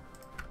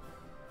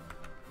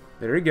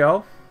 There you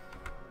go.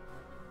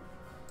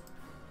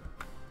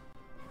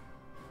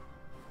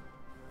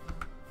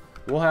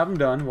 We'll have them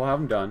done, we'll have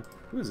them done.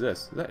 Who is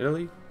this? Is that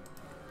Italy?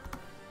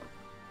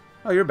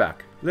 Oh, you're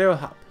back. Leo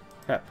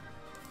Hep.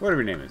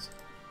 Whatever your name is.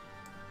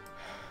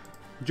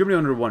 Germany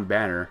under one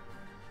banner.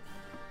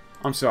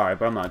 I'm sorry,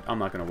 but I'm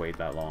not gonna wait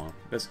that long.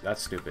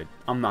 That's stupid.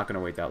 I'm not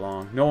gonna wait that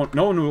long. No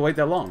one will wait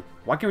that long.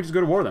 Why can't we just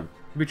go to war with them?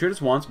 If we treat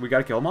us once, we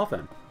gotta kill them off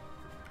then.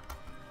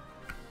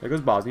 There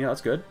goes Bosnia,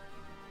 that's good.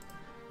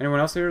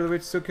 Anyone else here that we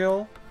still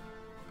kill?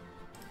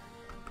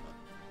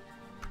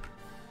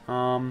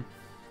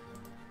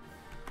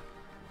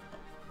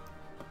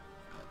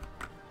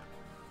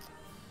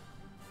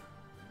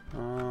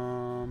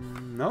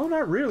 No,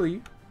 not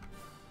really.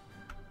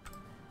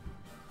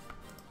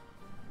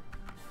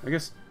 I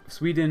guess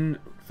Sweden,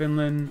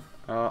 Finland,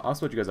 I'll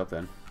split you guys up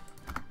then.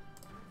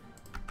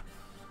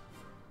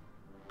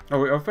 Oh,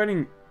 wait, are we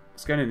fighting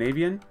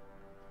Scandinavian?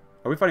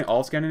 Are we fighting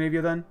all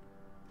Scandinavia then?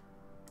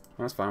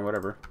 Oh, that's fine,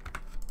 whatever.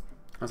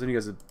 I'll send you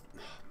guys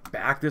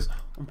back this.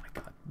 Oh my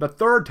God. The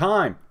third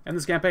time in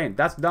this campaign.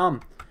 That's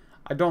dumb.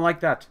 I don't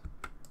like that.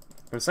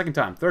 For the second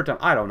time, third time,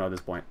 I don't know at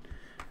this point.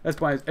 That's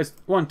why it's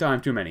one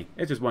time too many.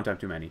 It's just one time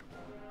too many.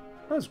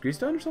 Oh, is Greece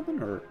done or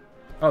something? Or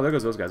oh, there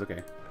goes those guys.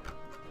 Okay.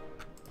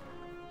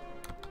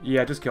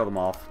 Yeah, just kill them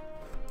off.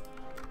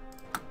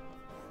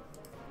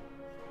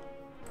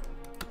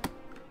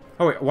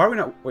 Oh wait, why are we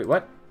not? Wait,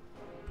 what?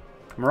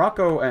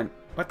 Morocco and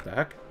what the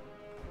heck?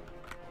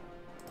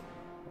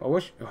 Oh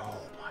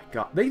my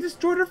God! They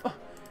destroyed our. How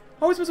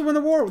are we supposed to win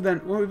the war then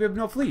when we have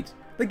no fleet?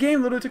 The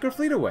game literally took our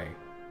fleet away.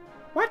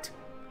 What?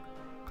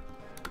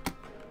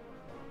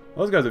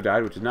 Those guys have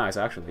died, which is nice,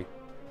 actually.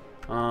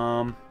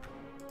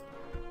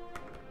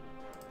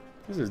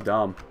 This is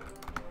dumb.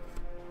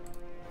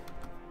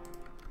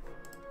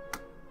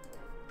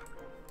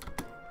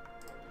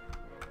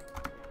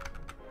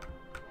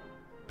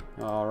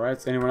 Alright,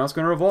 is anyone else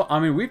going to revolt? I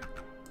mean,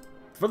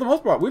 for the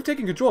most part, we've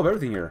taken control of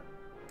everything here.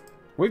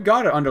 We've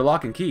got it under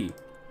lock and key.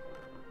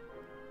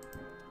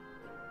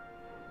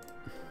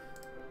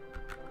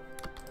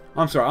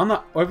 I'm sorry, I'm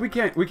not. We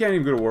can't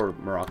even go to war with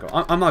Morocco.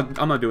 I'm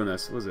not doing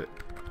this. What is it?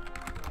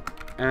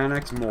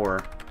 Annex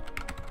more.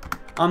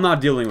 I'm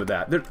not dealing with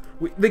that.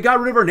 They got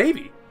rid of our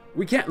navy.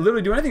 We can't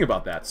literally do anything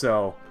about that.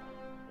 So,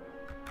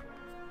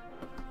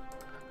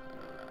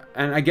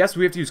 and I guess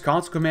we have to use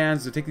console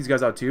commands to take these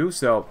guys out too.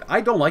 So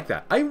I don't like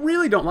that. I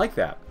really don't like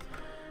that.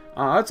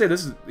 I would say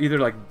this is either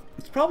like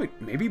it's probably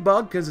maybe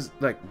bugged because it's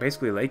like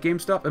basically late game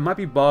stuff. It might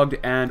be bugged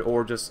and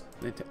or just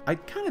I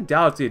kind of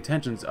doubt it's the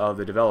intentions of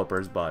the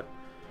developers, but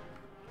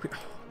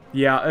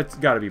yeah, it's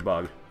got to be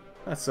bugged.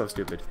 That's so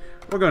stupid.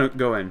 We're gonna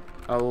go in.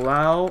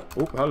 Allow.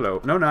 Oh,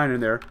 hello. No 9 in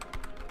there.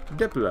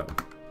 Diplo.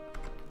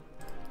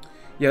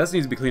 Yeah, this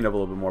needs to be cleaned up a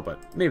little bit more, but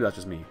maybe that's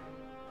just me.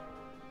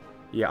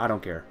 Yeah, I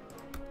don't care.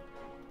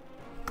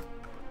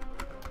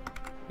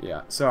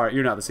 Yeah, sorry,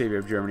 you're not the savior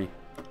of Germany.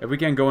 If we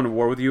can't go into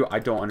war with you, I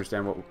don't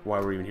understand why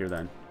we're even here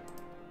then.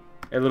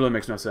 It literally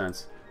makes no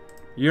sense.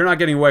 You're not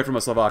getting away from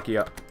us,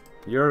 Slovakia.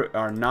 You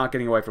are not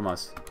getting away from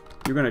us.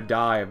 You're gonna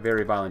die a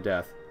very violent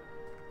death.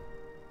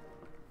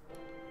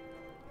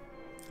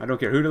 I don't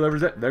care who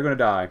delivers it, they're gonna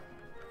die.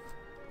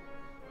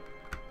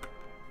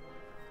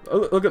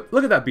 Look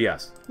at that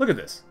BS. Look at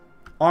this.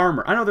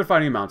 Armor. I know they're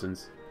fighting in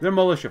mountains. They're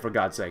militia, for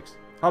God's sakes.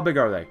 How big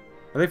are they?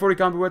 Are they 40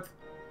 combat width?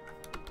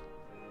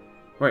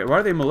 Wait, why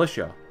are they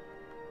militia?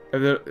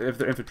 If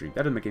they're infantry.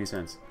 That doesn't make any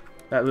sense.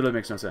 That literally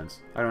makes no sense.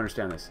 I don't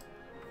understand this.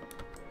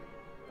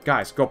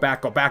 Guys, go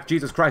back, go back.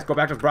 Jesus Christ, go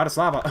back to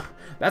Bratislava.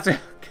 That's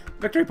a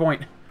victory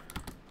point.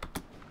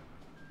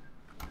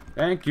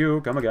 Thank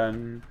you. Come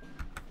again.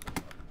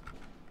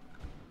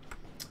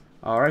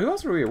 Alright, who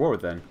else were we at war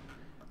with then?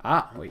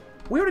 Ah, wait.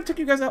 We already took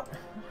you guys out.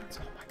 What?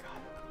 Oh my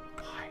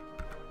god.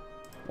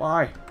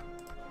 Why? Why?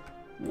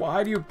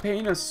 Why do you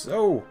pain us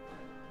so?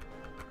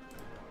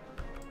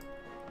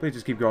 Please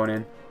just keep going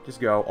in. Just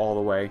go all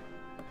the way.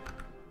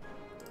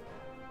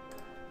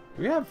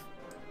 Do we have...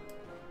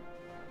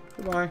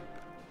 Goodbye.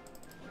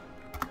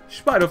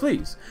 Spider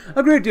flees.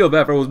 A great deal of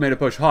effort was made to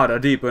push harder,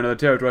 deeper into the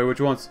territory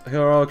which once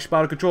heroic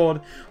Spider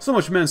controlled. So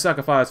much men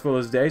sacrificed for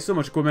this day, so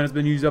much equipment has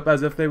been used up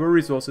as if they were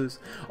resources.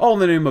 All in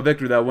the name of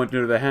victory that went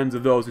into the hands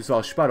of those who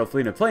saw Spider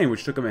flee in a plane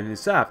which took him and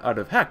his staff out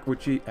of heck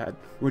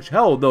which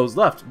held those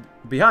left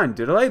behind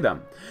to delay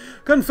them.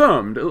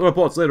 Confirmed.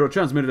 Reports later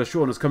transmitted to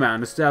Shorna's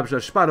command established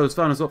that Spider has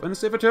found himself in a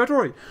safer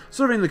territory,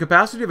 serving in the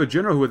capacity of a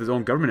general with his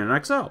own government in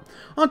exile.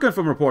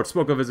 Unconfirmed reports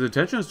spoke of his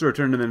intentions to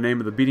return in the name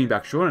of the beating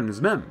back Shorna and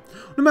his men.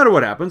 No matter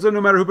what happens, and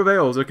no matter who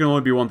prevails, there can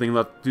only be one thing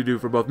left to do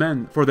for both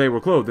men, for they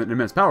were clothed in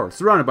immense power,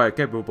 surrounded by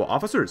capable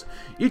officers,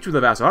 each with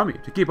a vast army,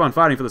 to keep on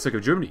fighting for the sake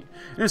of Germany.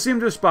 And it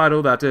seemed to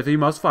Spider that if he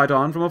must fight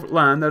on from a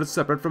land that is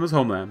separate from his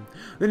homeland,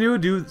 then he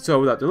would do so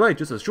without delay,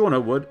 just as Shorna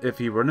would if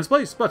he were in his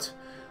place. But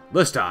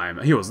this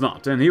time he was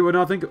not, and he would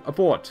not think of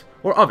it,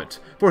 or of it,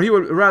 for he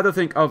would rather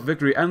think of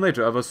victory and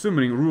later of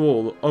assuming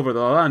rule over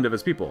the land of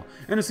his people,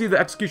 and to see the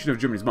execution of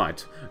Germany's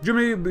might.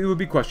 Germany would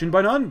be questioned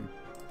by none.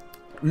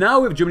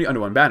 Now we have Germany under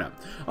one banner.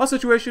 Our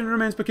situation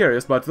remains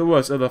precarious, but the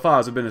worst of the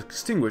fires have been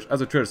extinguished as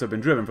the traitors have been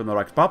driven from the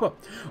Reichspapa.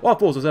 Our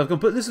forces have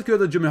completely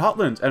secured the German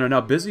heartlands and are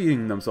now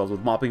busying themselves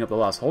with mopping up the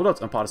last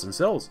holdouts and partisan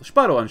cells.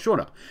 Speidel and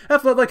Schorner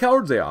have fled like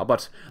cowards they are,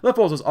 but their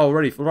forces are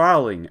already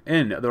rallying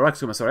in the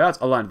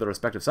Reichskommissariats aligned to their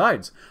respective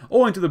sides.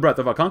 Owing to the breadth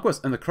of our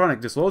conquest and the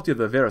chronic disloyalty of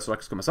the various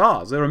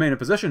Reichskommissars, they remain in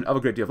possession of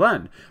a great deal of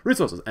land,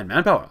 resources, and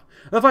manpower.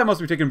 The fight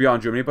must be taken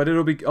beyond Germany, but it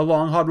will be a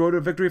long, hard road to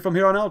victory from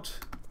here on out.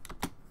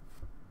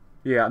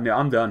 Yeah, no,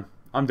 I'm done.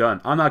 I'm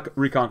done. I'm not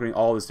reconquering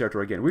all this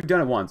territory again. We've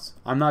done it once.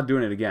 I'm not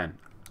doing it again.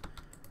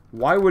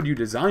 Why would you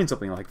design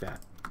something like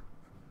that?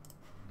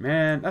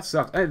 Man, that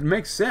sucks. It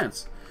makes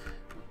sense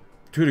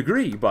to a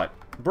degree, but,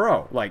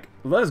 bro, like,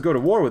 let us go to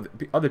war with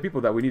other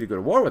people that we need to go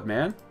to war with,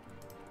 man.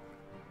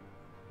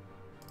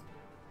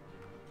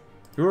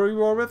 Who are we at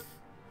war with?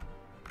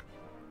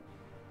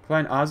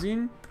 Klein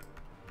Asien?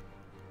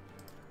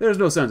 There's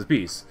no signs of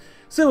peace.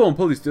 Civil and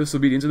police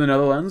disobedience in the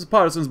Netherlands,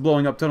 partisans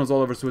blowing up tunnels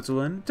all over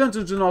Switzerland,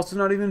 tensions in Austria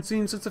not even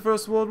seen since the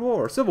First World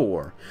War, Civil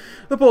War.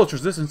 The Polish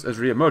resistance is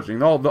re-emerging,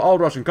 the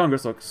All-Russian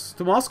Congress looks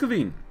to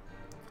Moscovine.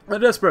 A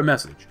desperate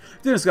message.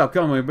 Didn't stop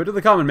coming, but to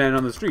the common man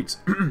on the streets.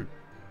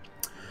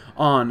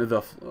 On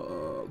the...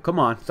 come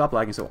on, stop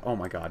lagging so... Oh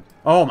my god.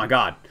 Oh my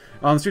god.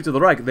 On the streets of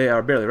the Reich, they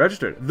are barely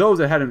registered. Those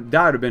that hadn't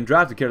died or been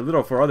drafted cared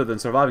little for other than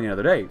surviving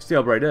another day.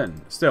 Stale bread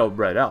in, stale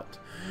bread out.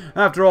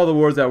 After all the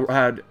wars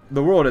that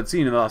the world had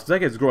seen in the last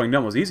decades, growing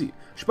numb was easy.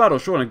 Speidel,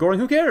 Schorn, and Goring,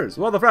 who cares?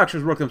 While the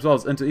fractures work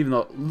themselves into even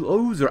the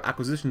loser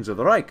acquisitions of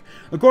the Reich,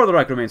 the core of the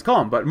Reich remains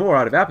calm, but more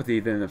out of apathy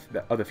than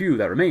of the few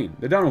that remain.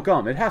 The dawn will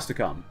come. It has to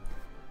come.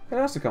 It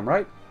has to come,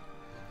 right?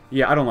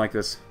 Yeah, I don't like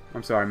this.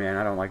 I'm sorry, man.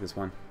 I don't like this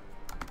one.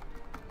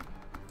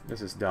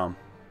 This is dumb.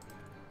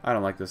 I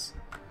don't like this.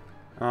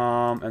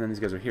 And then these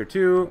guys are here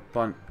too.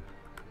 Fun.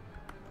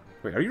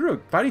 Wait, are you really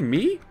fighting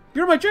me?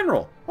 You're my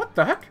general. What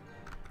the heck?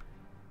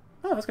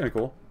 Oh, that's kind of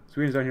cool.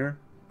 Sweden's down here.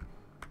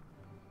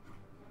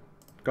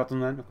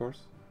 Gotland, of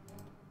course.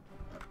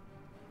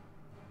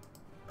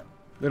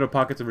 Little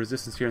pockets of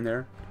resistance here and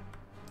there.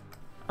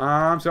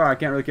 I'm sorry, I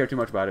can't really care too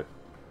much about it.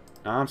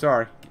 I'm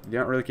sorry. You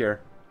don't really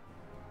care.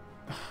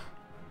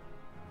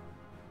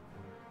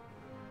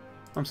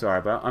 I'm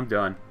sorry, but I'm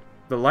done.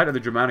 The light of the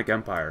Germanic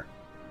Empire.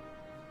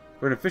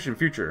 For an efficient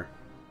future.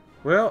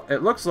 Well,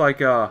 it looks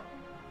like,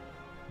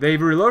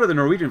 they've reloaded the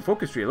Norwegian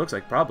focus tree, it looks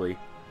like, probably.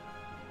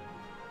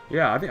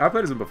 Yeah, I think I've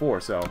played as them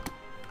before, so...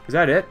 Is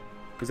that it?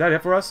 Is that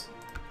it for us?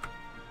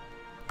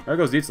 There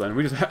goes Dietland.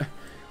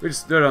 We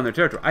just stood on their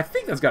territory. I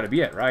think that's got to be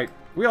it, right?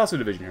 We also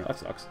division here. That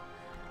sucks.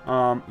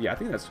 Yeah, I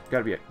think that's got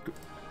to be it.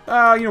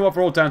 You know what?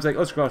 For old time's sake,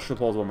 let's crush the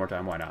poles one more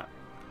time. Why not?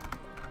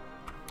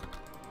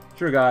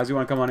 Sure, guys. You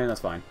want to come on in? That's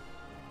fine.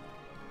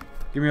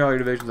 Give me all your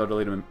divisions. I'll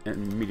delete them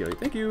immediately.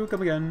 Thank you.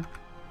 Come again.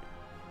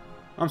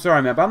 I'm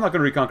sorry, man, but I'm not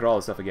going to reconquer all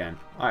this stuff again.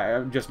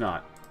 I'm just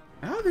not.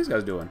 How are these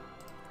guys doing?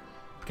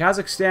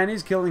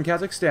 Kazakhstanis killing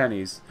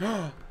Kazakhstanis.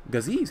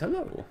 Gaziz,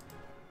 hello.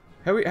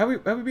 Have we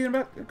been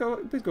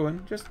about? Please go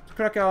in. Just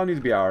Krakow needs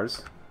to be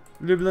ours.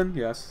 Lublin,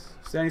 yes.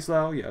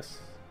 Stanislav, yes.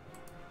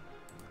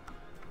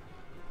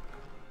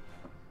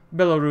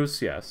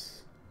 Belarus,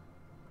 yes.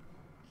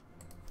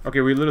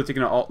 Okay, we literally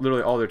taken out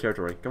literally all their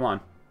territory. Come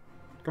on,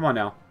 come on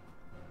now.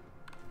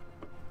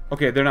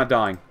 Okay, they're not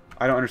dying.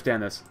 I don't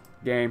understand this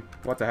game.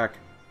 What the heck?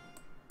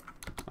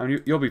 I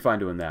mean, you'll be fine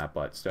doing that,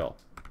 but still.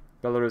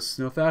 Belarus,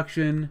 no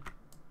faction.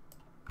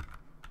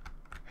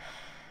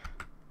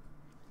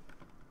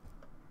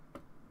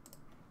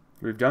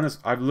 We've done this.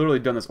 I've literally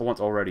done this once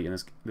already in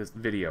this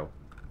video.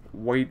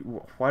 Wait,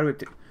 why do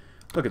it?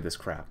 Look at this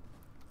crap.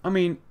 I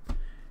mean,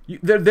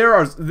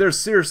 there's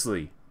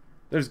seriously,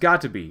 there's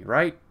got to be,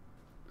 right,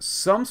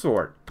 some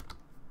sort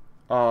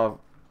of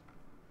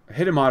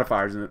hidden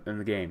modifiers in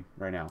the game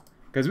right now,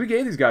 because we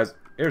gave these guys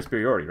air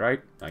superiority,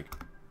 right? Like,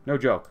 no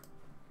joke.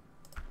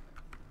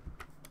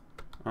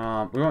 We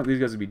want these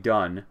guys to be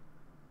done.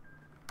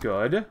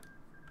 Good.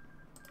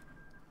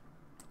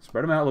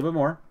 Spread them out a little bit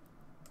more.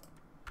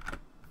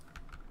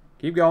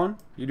 Keep going.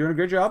 You're doing a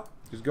great job.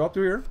 Just go up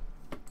through here.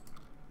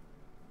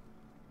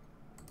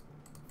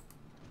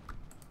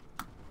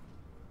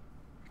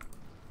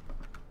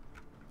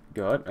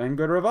 Good. And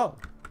go to revolve.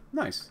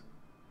 Nice.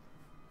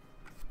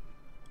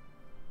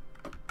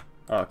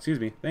 Oh, excuse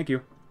me. Thank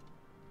you.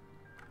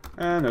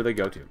 And there they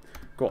go, too.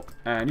 Cool.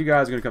 And you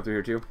guys are going to come through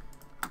here, too.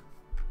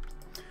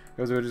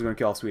 Because we're just going to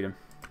kill Sweden.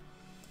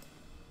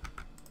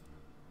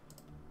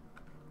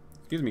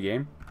 Excuse me,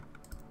 game.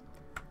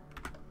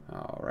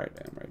 Alright,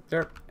 and right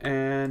there.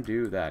 And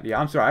do that. Yeah,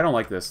 I'm sorry. I don't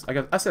like this.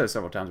 I said it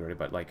several times already,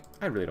 but, like,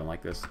 I really don't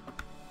like this.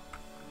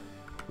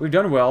 We've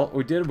done well.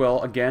 We did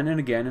well again and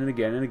again and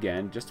again and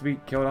again. Just to be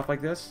killed off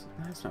like this?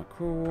 That's not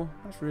cool.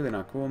 That's really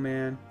not cool,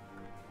 man.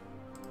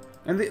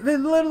 And they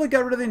literally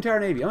got rid of the entire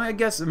Navy. I mean, I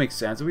guess it makes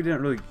sense. We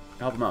didn't really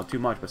help them out too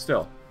much, but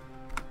still.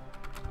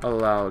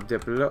 Allow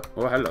Diplo.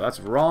 Oh, hello. That's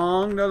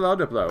wrong. Allow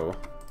Diplo.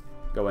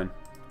 Go in.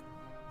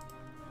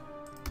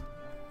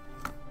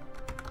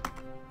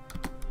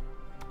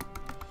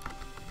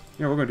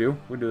 You know what we're going to do?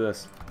 We'll do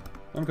this.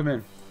 Let them come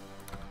in.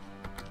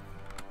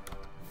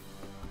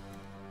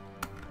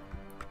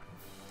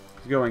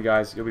 Keep going,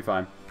 guys. You'll be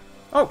fine.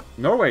 Oh,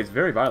 Norway's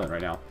very violent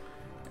right now.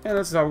 And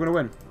this is how we're going to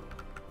win.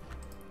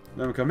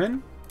 Let them come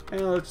in.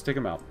 And let's take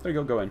them out. There you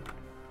go. Go in.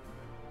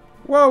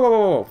 Whoa,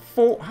 whoa,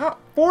 whoa, whoa.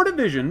 Four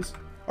divisions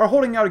are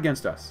holding out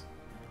against us.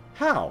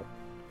 How?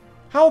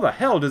 How the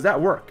hell does that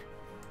work?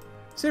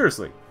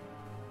 Seriously.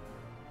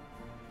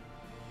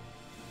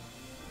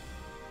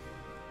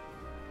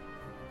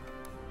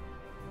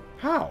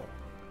 How?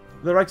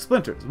 They're like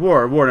splinters.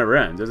 War never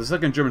ends. As the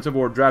Second German Civil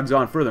War drags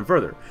on further and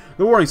further,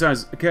 the warning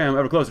signs came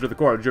ever closer to the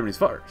core of Germany's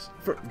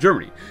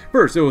Germany.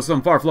 First, it was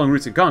some far-flung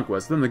recent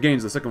conquest, then the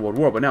gains of the Second World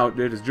War, but now it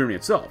is Germany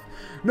itself.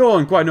 No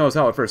one quite knows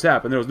how it first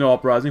happened. There was no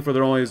uprising, for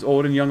there were only as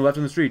old and young left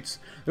in the streets.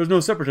 There was no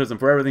separatism,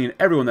 for everything and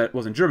everyone that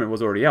wasn't German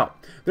was already out.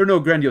 There were no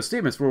grandiose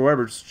statements for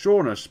wherever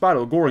Schorner,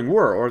 Speidel, Goring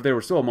were, or if they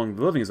were still among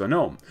the living is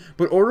unknown.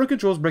 But order and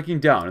control is breaking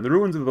down, and the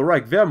ruins of the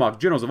Reich, Wehrmacht,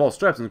 generals of all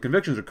stripes and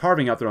convictions are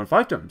carving out their own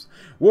fiefdoms.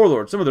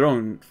 Warlords, some of their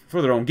own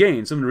for their own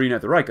gain, some to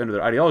reunite the Reich under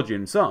their ideology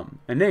and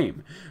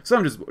name.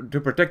 Some just to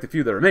protect the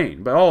few that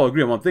remain, but all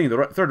agree on one thing: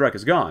 the Third Reich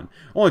is gone.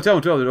 Only time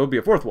will tell that there will be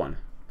a fourth one.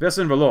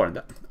 Vessen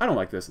Valoren. I don't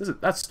like this.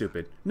 That's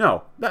stupid.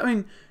 No, I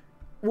mean,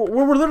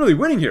 we're literally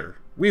winning here.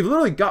 We've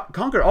literally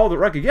conquered all the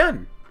Reich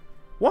again.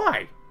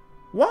 Why?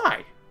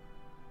 Why?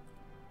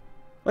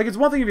 Like, it's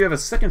one thing if you have a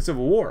second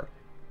civil war,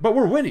 but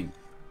we're winning.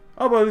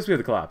 Oh, but at least we have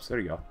the collapse. There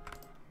you go.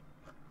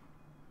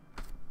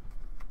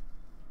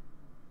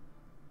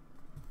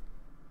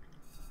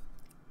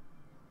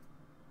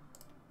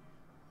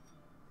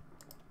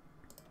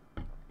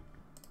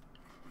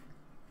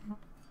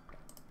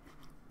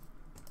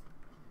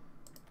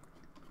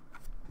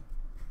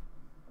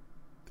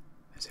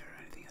 Is there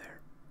anything there?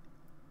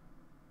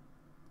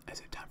 Is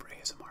it time for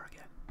ASMR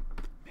again?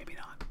 Maybe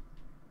not.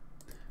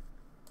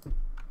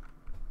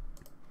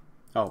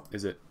 Oh,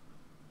 is it?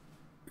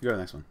 Go to the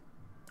next one.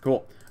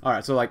 Cool.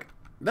 Alright, so, like,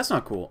 that's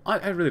not cool.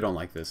 I really don't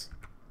like this.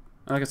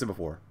 Like I said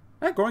before.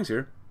 Goring's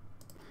here.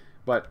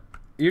 But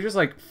you're just,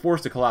 like,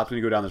 forced to collapse when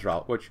you go down this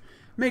route, which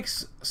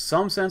makes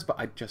some sense, but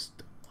I just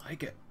don't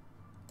like it.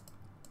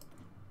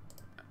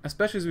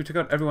 Especially as we took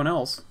out everyone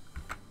else.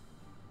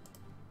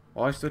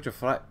 Oh, I switch a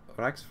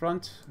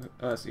Reichsfront.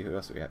 Let's see, who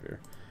else do we have here?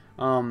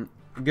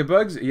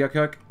 Gebirgs,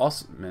 Jakök,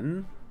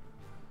 Osman.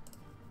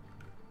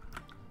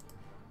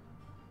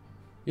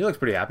 He looks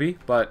pretty happy,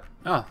 but...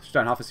 Ah,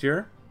 Steinhoff is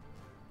here.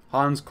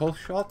 Hans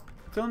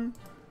Kolschotten.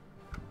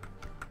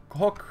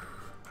 Koch.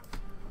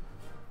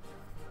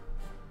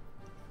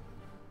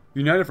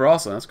 United for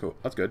Oslo, that's cool.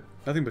 That's good.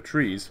 Nothing but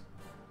trees.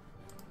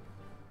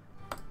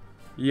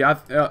 Yeah,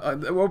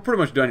 we're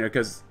pretty much done here,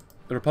 because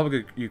the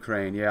Republic of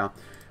Ukraine, yeah.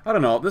 I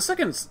don't know. The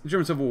Second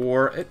German Civil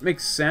War, it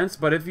makes sense,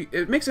 but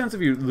it makes sense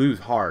if you lose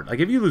hard. Like,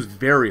 if you lose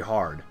very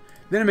hard,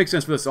 then it makes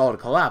sense for this all to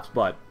collapse,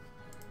 but...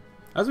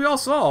 As we all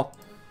saw...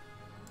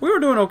 We were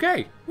doing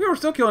okay. We were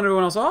still killing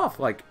everyone else off.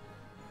 Like,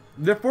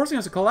 they're forcing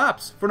us to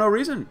collapse for no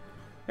reason.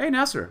 Hey,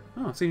 Nasser.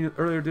 Oh, I've seen you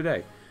earlier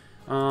today.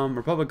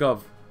 Republic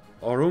of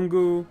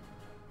Orungu.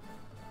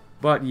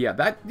 But yeah,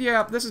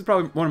 this is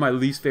probably one of my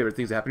least favorite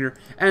things that happen here.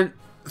 And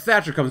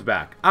Thatcher comes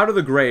back. Out of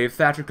the grave,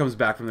 Thatcher comes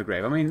back from the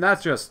grave. I mean,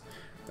 that's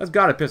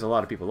gotta piss a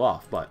lot of people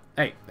off. But,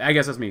 hey, I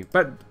guess that's me.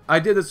 But I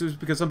did this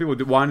just because some people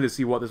wanted to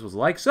see what this was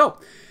like. So,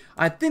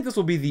 I think this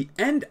will be the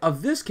end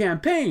of this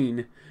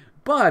campaign.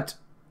 But...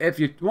 if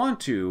you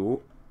want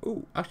to...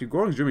 Ooh, actually,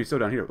 Goring's Germany's still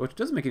down here, which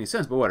doesn't make any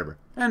sense, but whatever.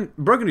 And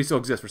Burgundy still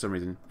exists for some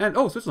reason. And,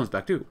 oh, Switzerland's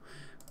back, too.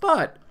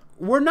 But,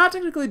 we're not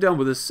technically done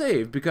with this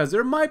save, because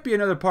there might be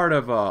another part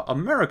of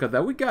America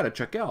that we gotta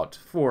check out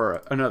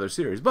for another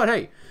series. But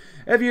hey,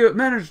 if you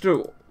managed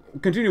to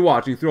continue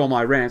watching through all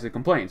my rants and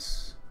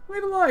complaints,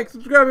 leave a like,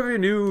 subscribe if you're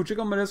new, check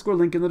out my Discord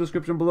link in the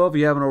description below if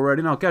you haven't already,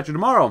 and I'll catch you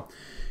tomorrow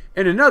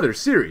in another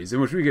series in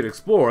which we can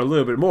explore a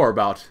little bit more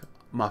about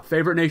my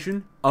favorite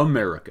nation,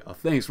 America.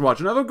 Thanks for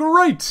watching. Have a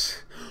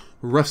great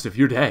rest of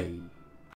your day.